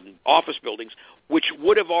office buildings, which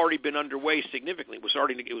would have already been underway significantly. It was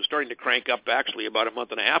starting to crank up actually about a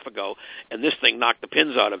month and a half ago, and this thing knocked the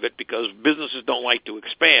pins out of it because businesses don't like to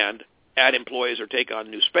expand, add employees, or take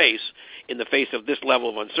on new space in the face of this level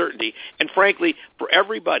of uncertainty. And frankly, for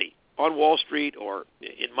everybody on Wall Street or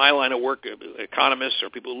in my line of work, economists or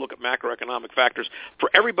people who look at macroeconomic factors, for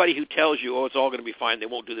everybody who tells you, it's all going to be fine, they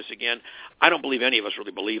won't do this again, I don't believe any of us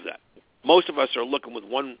really believe that. Most of us are looking with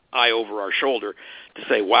one eye over our shoulder to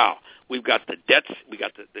say, wow, we've got the debts,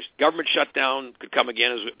 this government shutdown could come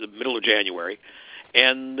again as the middle of January,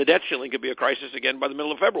 and the debt ceiling could be a crisis again by the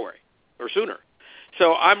middle of February or sooner.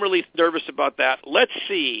 So I'm really nervous about that. Let's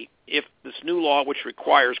see if this new law, which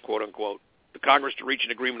requires, quote unquote, the Congress to reach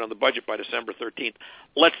an agreement on the budget by December 13th,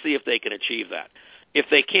 let's see if they can achieve that. If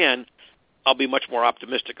they can, I'll be much more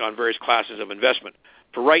optimistic on various classes of investment.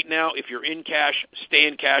 For right now, if you're in cash, stay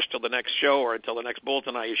in cash till the next show or until the next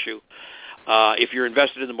bulletin I issue. If you're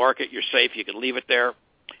invested in the market, you're safe. You can leave it there.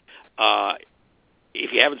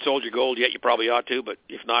 If you haven't sold your gold yet, you probably ought to, but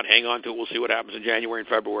if not, hang on to it. We'll see what happens in January and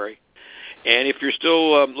February. And if you're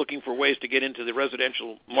still looking for ways to get into the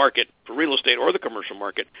residential market for real estate or the commercial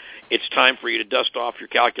market, it's time for you to dust off your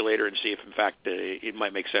calculator and see if, in fact, it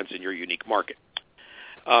might make sense in your unique market.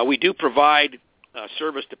 We do provide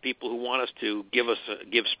service to people who want us to give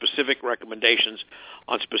specific recommendations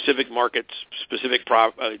on specific markets, specific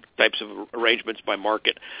types of arrangements by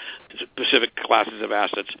market, specific classes of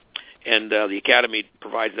assets. And the Academy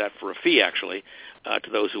provides that for a fee, actually, to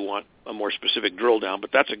those who want a more specific drill down. But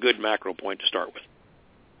that's a good macro point to start with.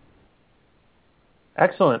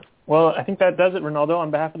 Excellent. Well, I think that does it, Rinaldo. On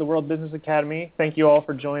behalf of the World Business Academy, thank you all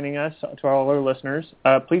for joining us, to all our listeners.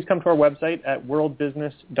 Please come to our website at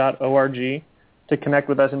worldbusiness.org to connect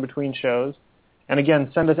with us in between shows. And again,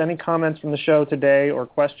 send us any comments from the show today or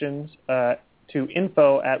questions to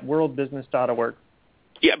info@worldbusiness.org.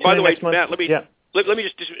 Yeah, by the way, Matt, let me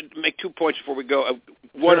just make 2 points before we go.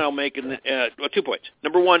 One I'll make, 2 points.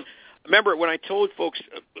 Number one, remember when I told folks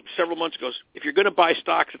several months ago, if you're going to buy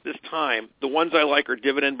stocks at this time, the ones I like are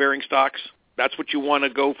dividend-bearing stocks. That's what you want to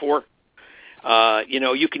go for.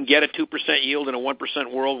 You can get a 2% yield in a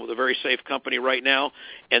 1% world with a very safe company right now,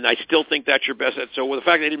 and I still think that's your best bet. So with the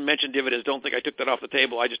fact that I didn't mention dividends, don't think I took that off the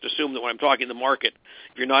table. I just assume that when I'm talking the market,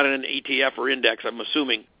 if you're not in an ETF or index, I'm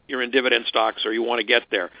assuming you're in dividend stocks or you want to get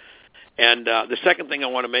there. And the second thing I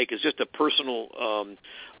want to make is just a personal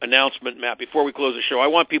announcement, Matt. Before we close the show, I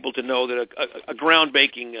want people to know that a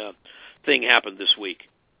groundbreaking thing happened this week.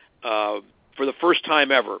 For the first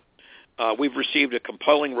time ever, we've received a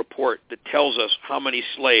compelling report that tells us how many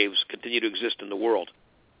slaves continue to exist in the world.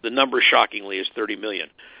 The number, shockingly, is 30 million.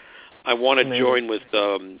 I want to join with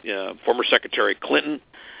former Secretary Clinton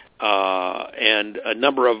and a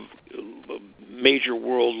number of major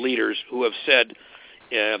world leaders who have said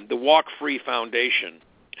the Walk Free Foundation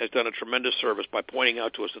has done a tremendous service by pointing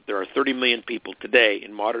out to us that there are 30 million people today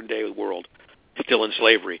in modern-day world still in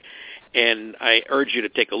slavery. And I urge you to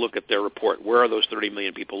take a look at their report. Where are those 30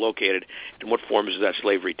 million people located, and what forms does that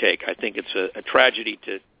slavery take? I think it's a tragedy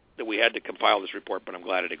that we had to compile this report, but I'm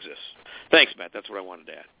glad it exists. Thanks, Matt. That's what I wanted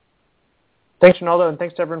to add. Thanks, Rinaldo, and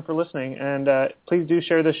thanks to everyone for listening. And please do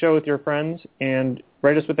share the show with your friends and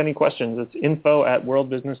write us with any questions. It's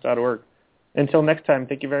info@worldbusiness.org. Until next time,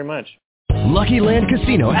 thank you very much. Lucky Land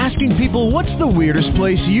Casino, asking people, what's the weirdest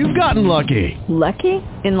place you've gotten lucky? Lucky?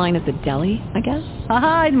 In line at the deli, I guess?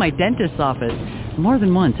 Aha, in my dentist's office. More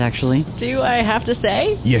than once, actually. Do I have to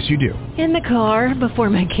say? Yes, you do. In the car before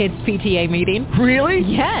my kids' PTA meeting. Really?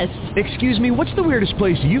 Yes. Excuse me, what's the weirdest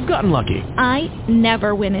place you've gotten lucky? I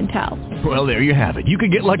never win and tell. Well, there you have it. You can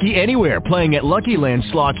get lucky anywhere, playing at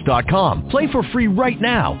LuckyLandSlots.com. Play for free right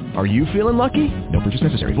now. Are you feeling lucky? No purchase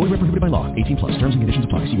necessary. Void where prohibited by law. 18+. Terms and conditions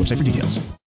apply. See website for details.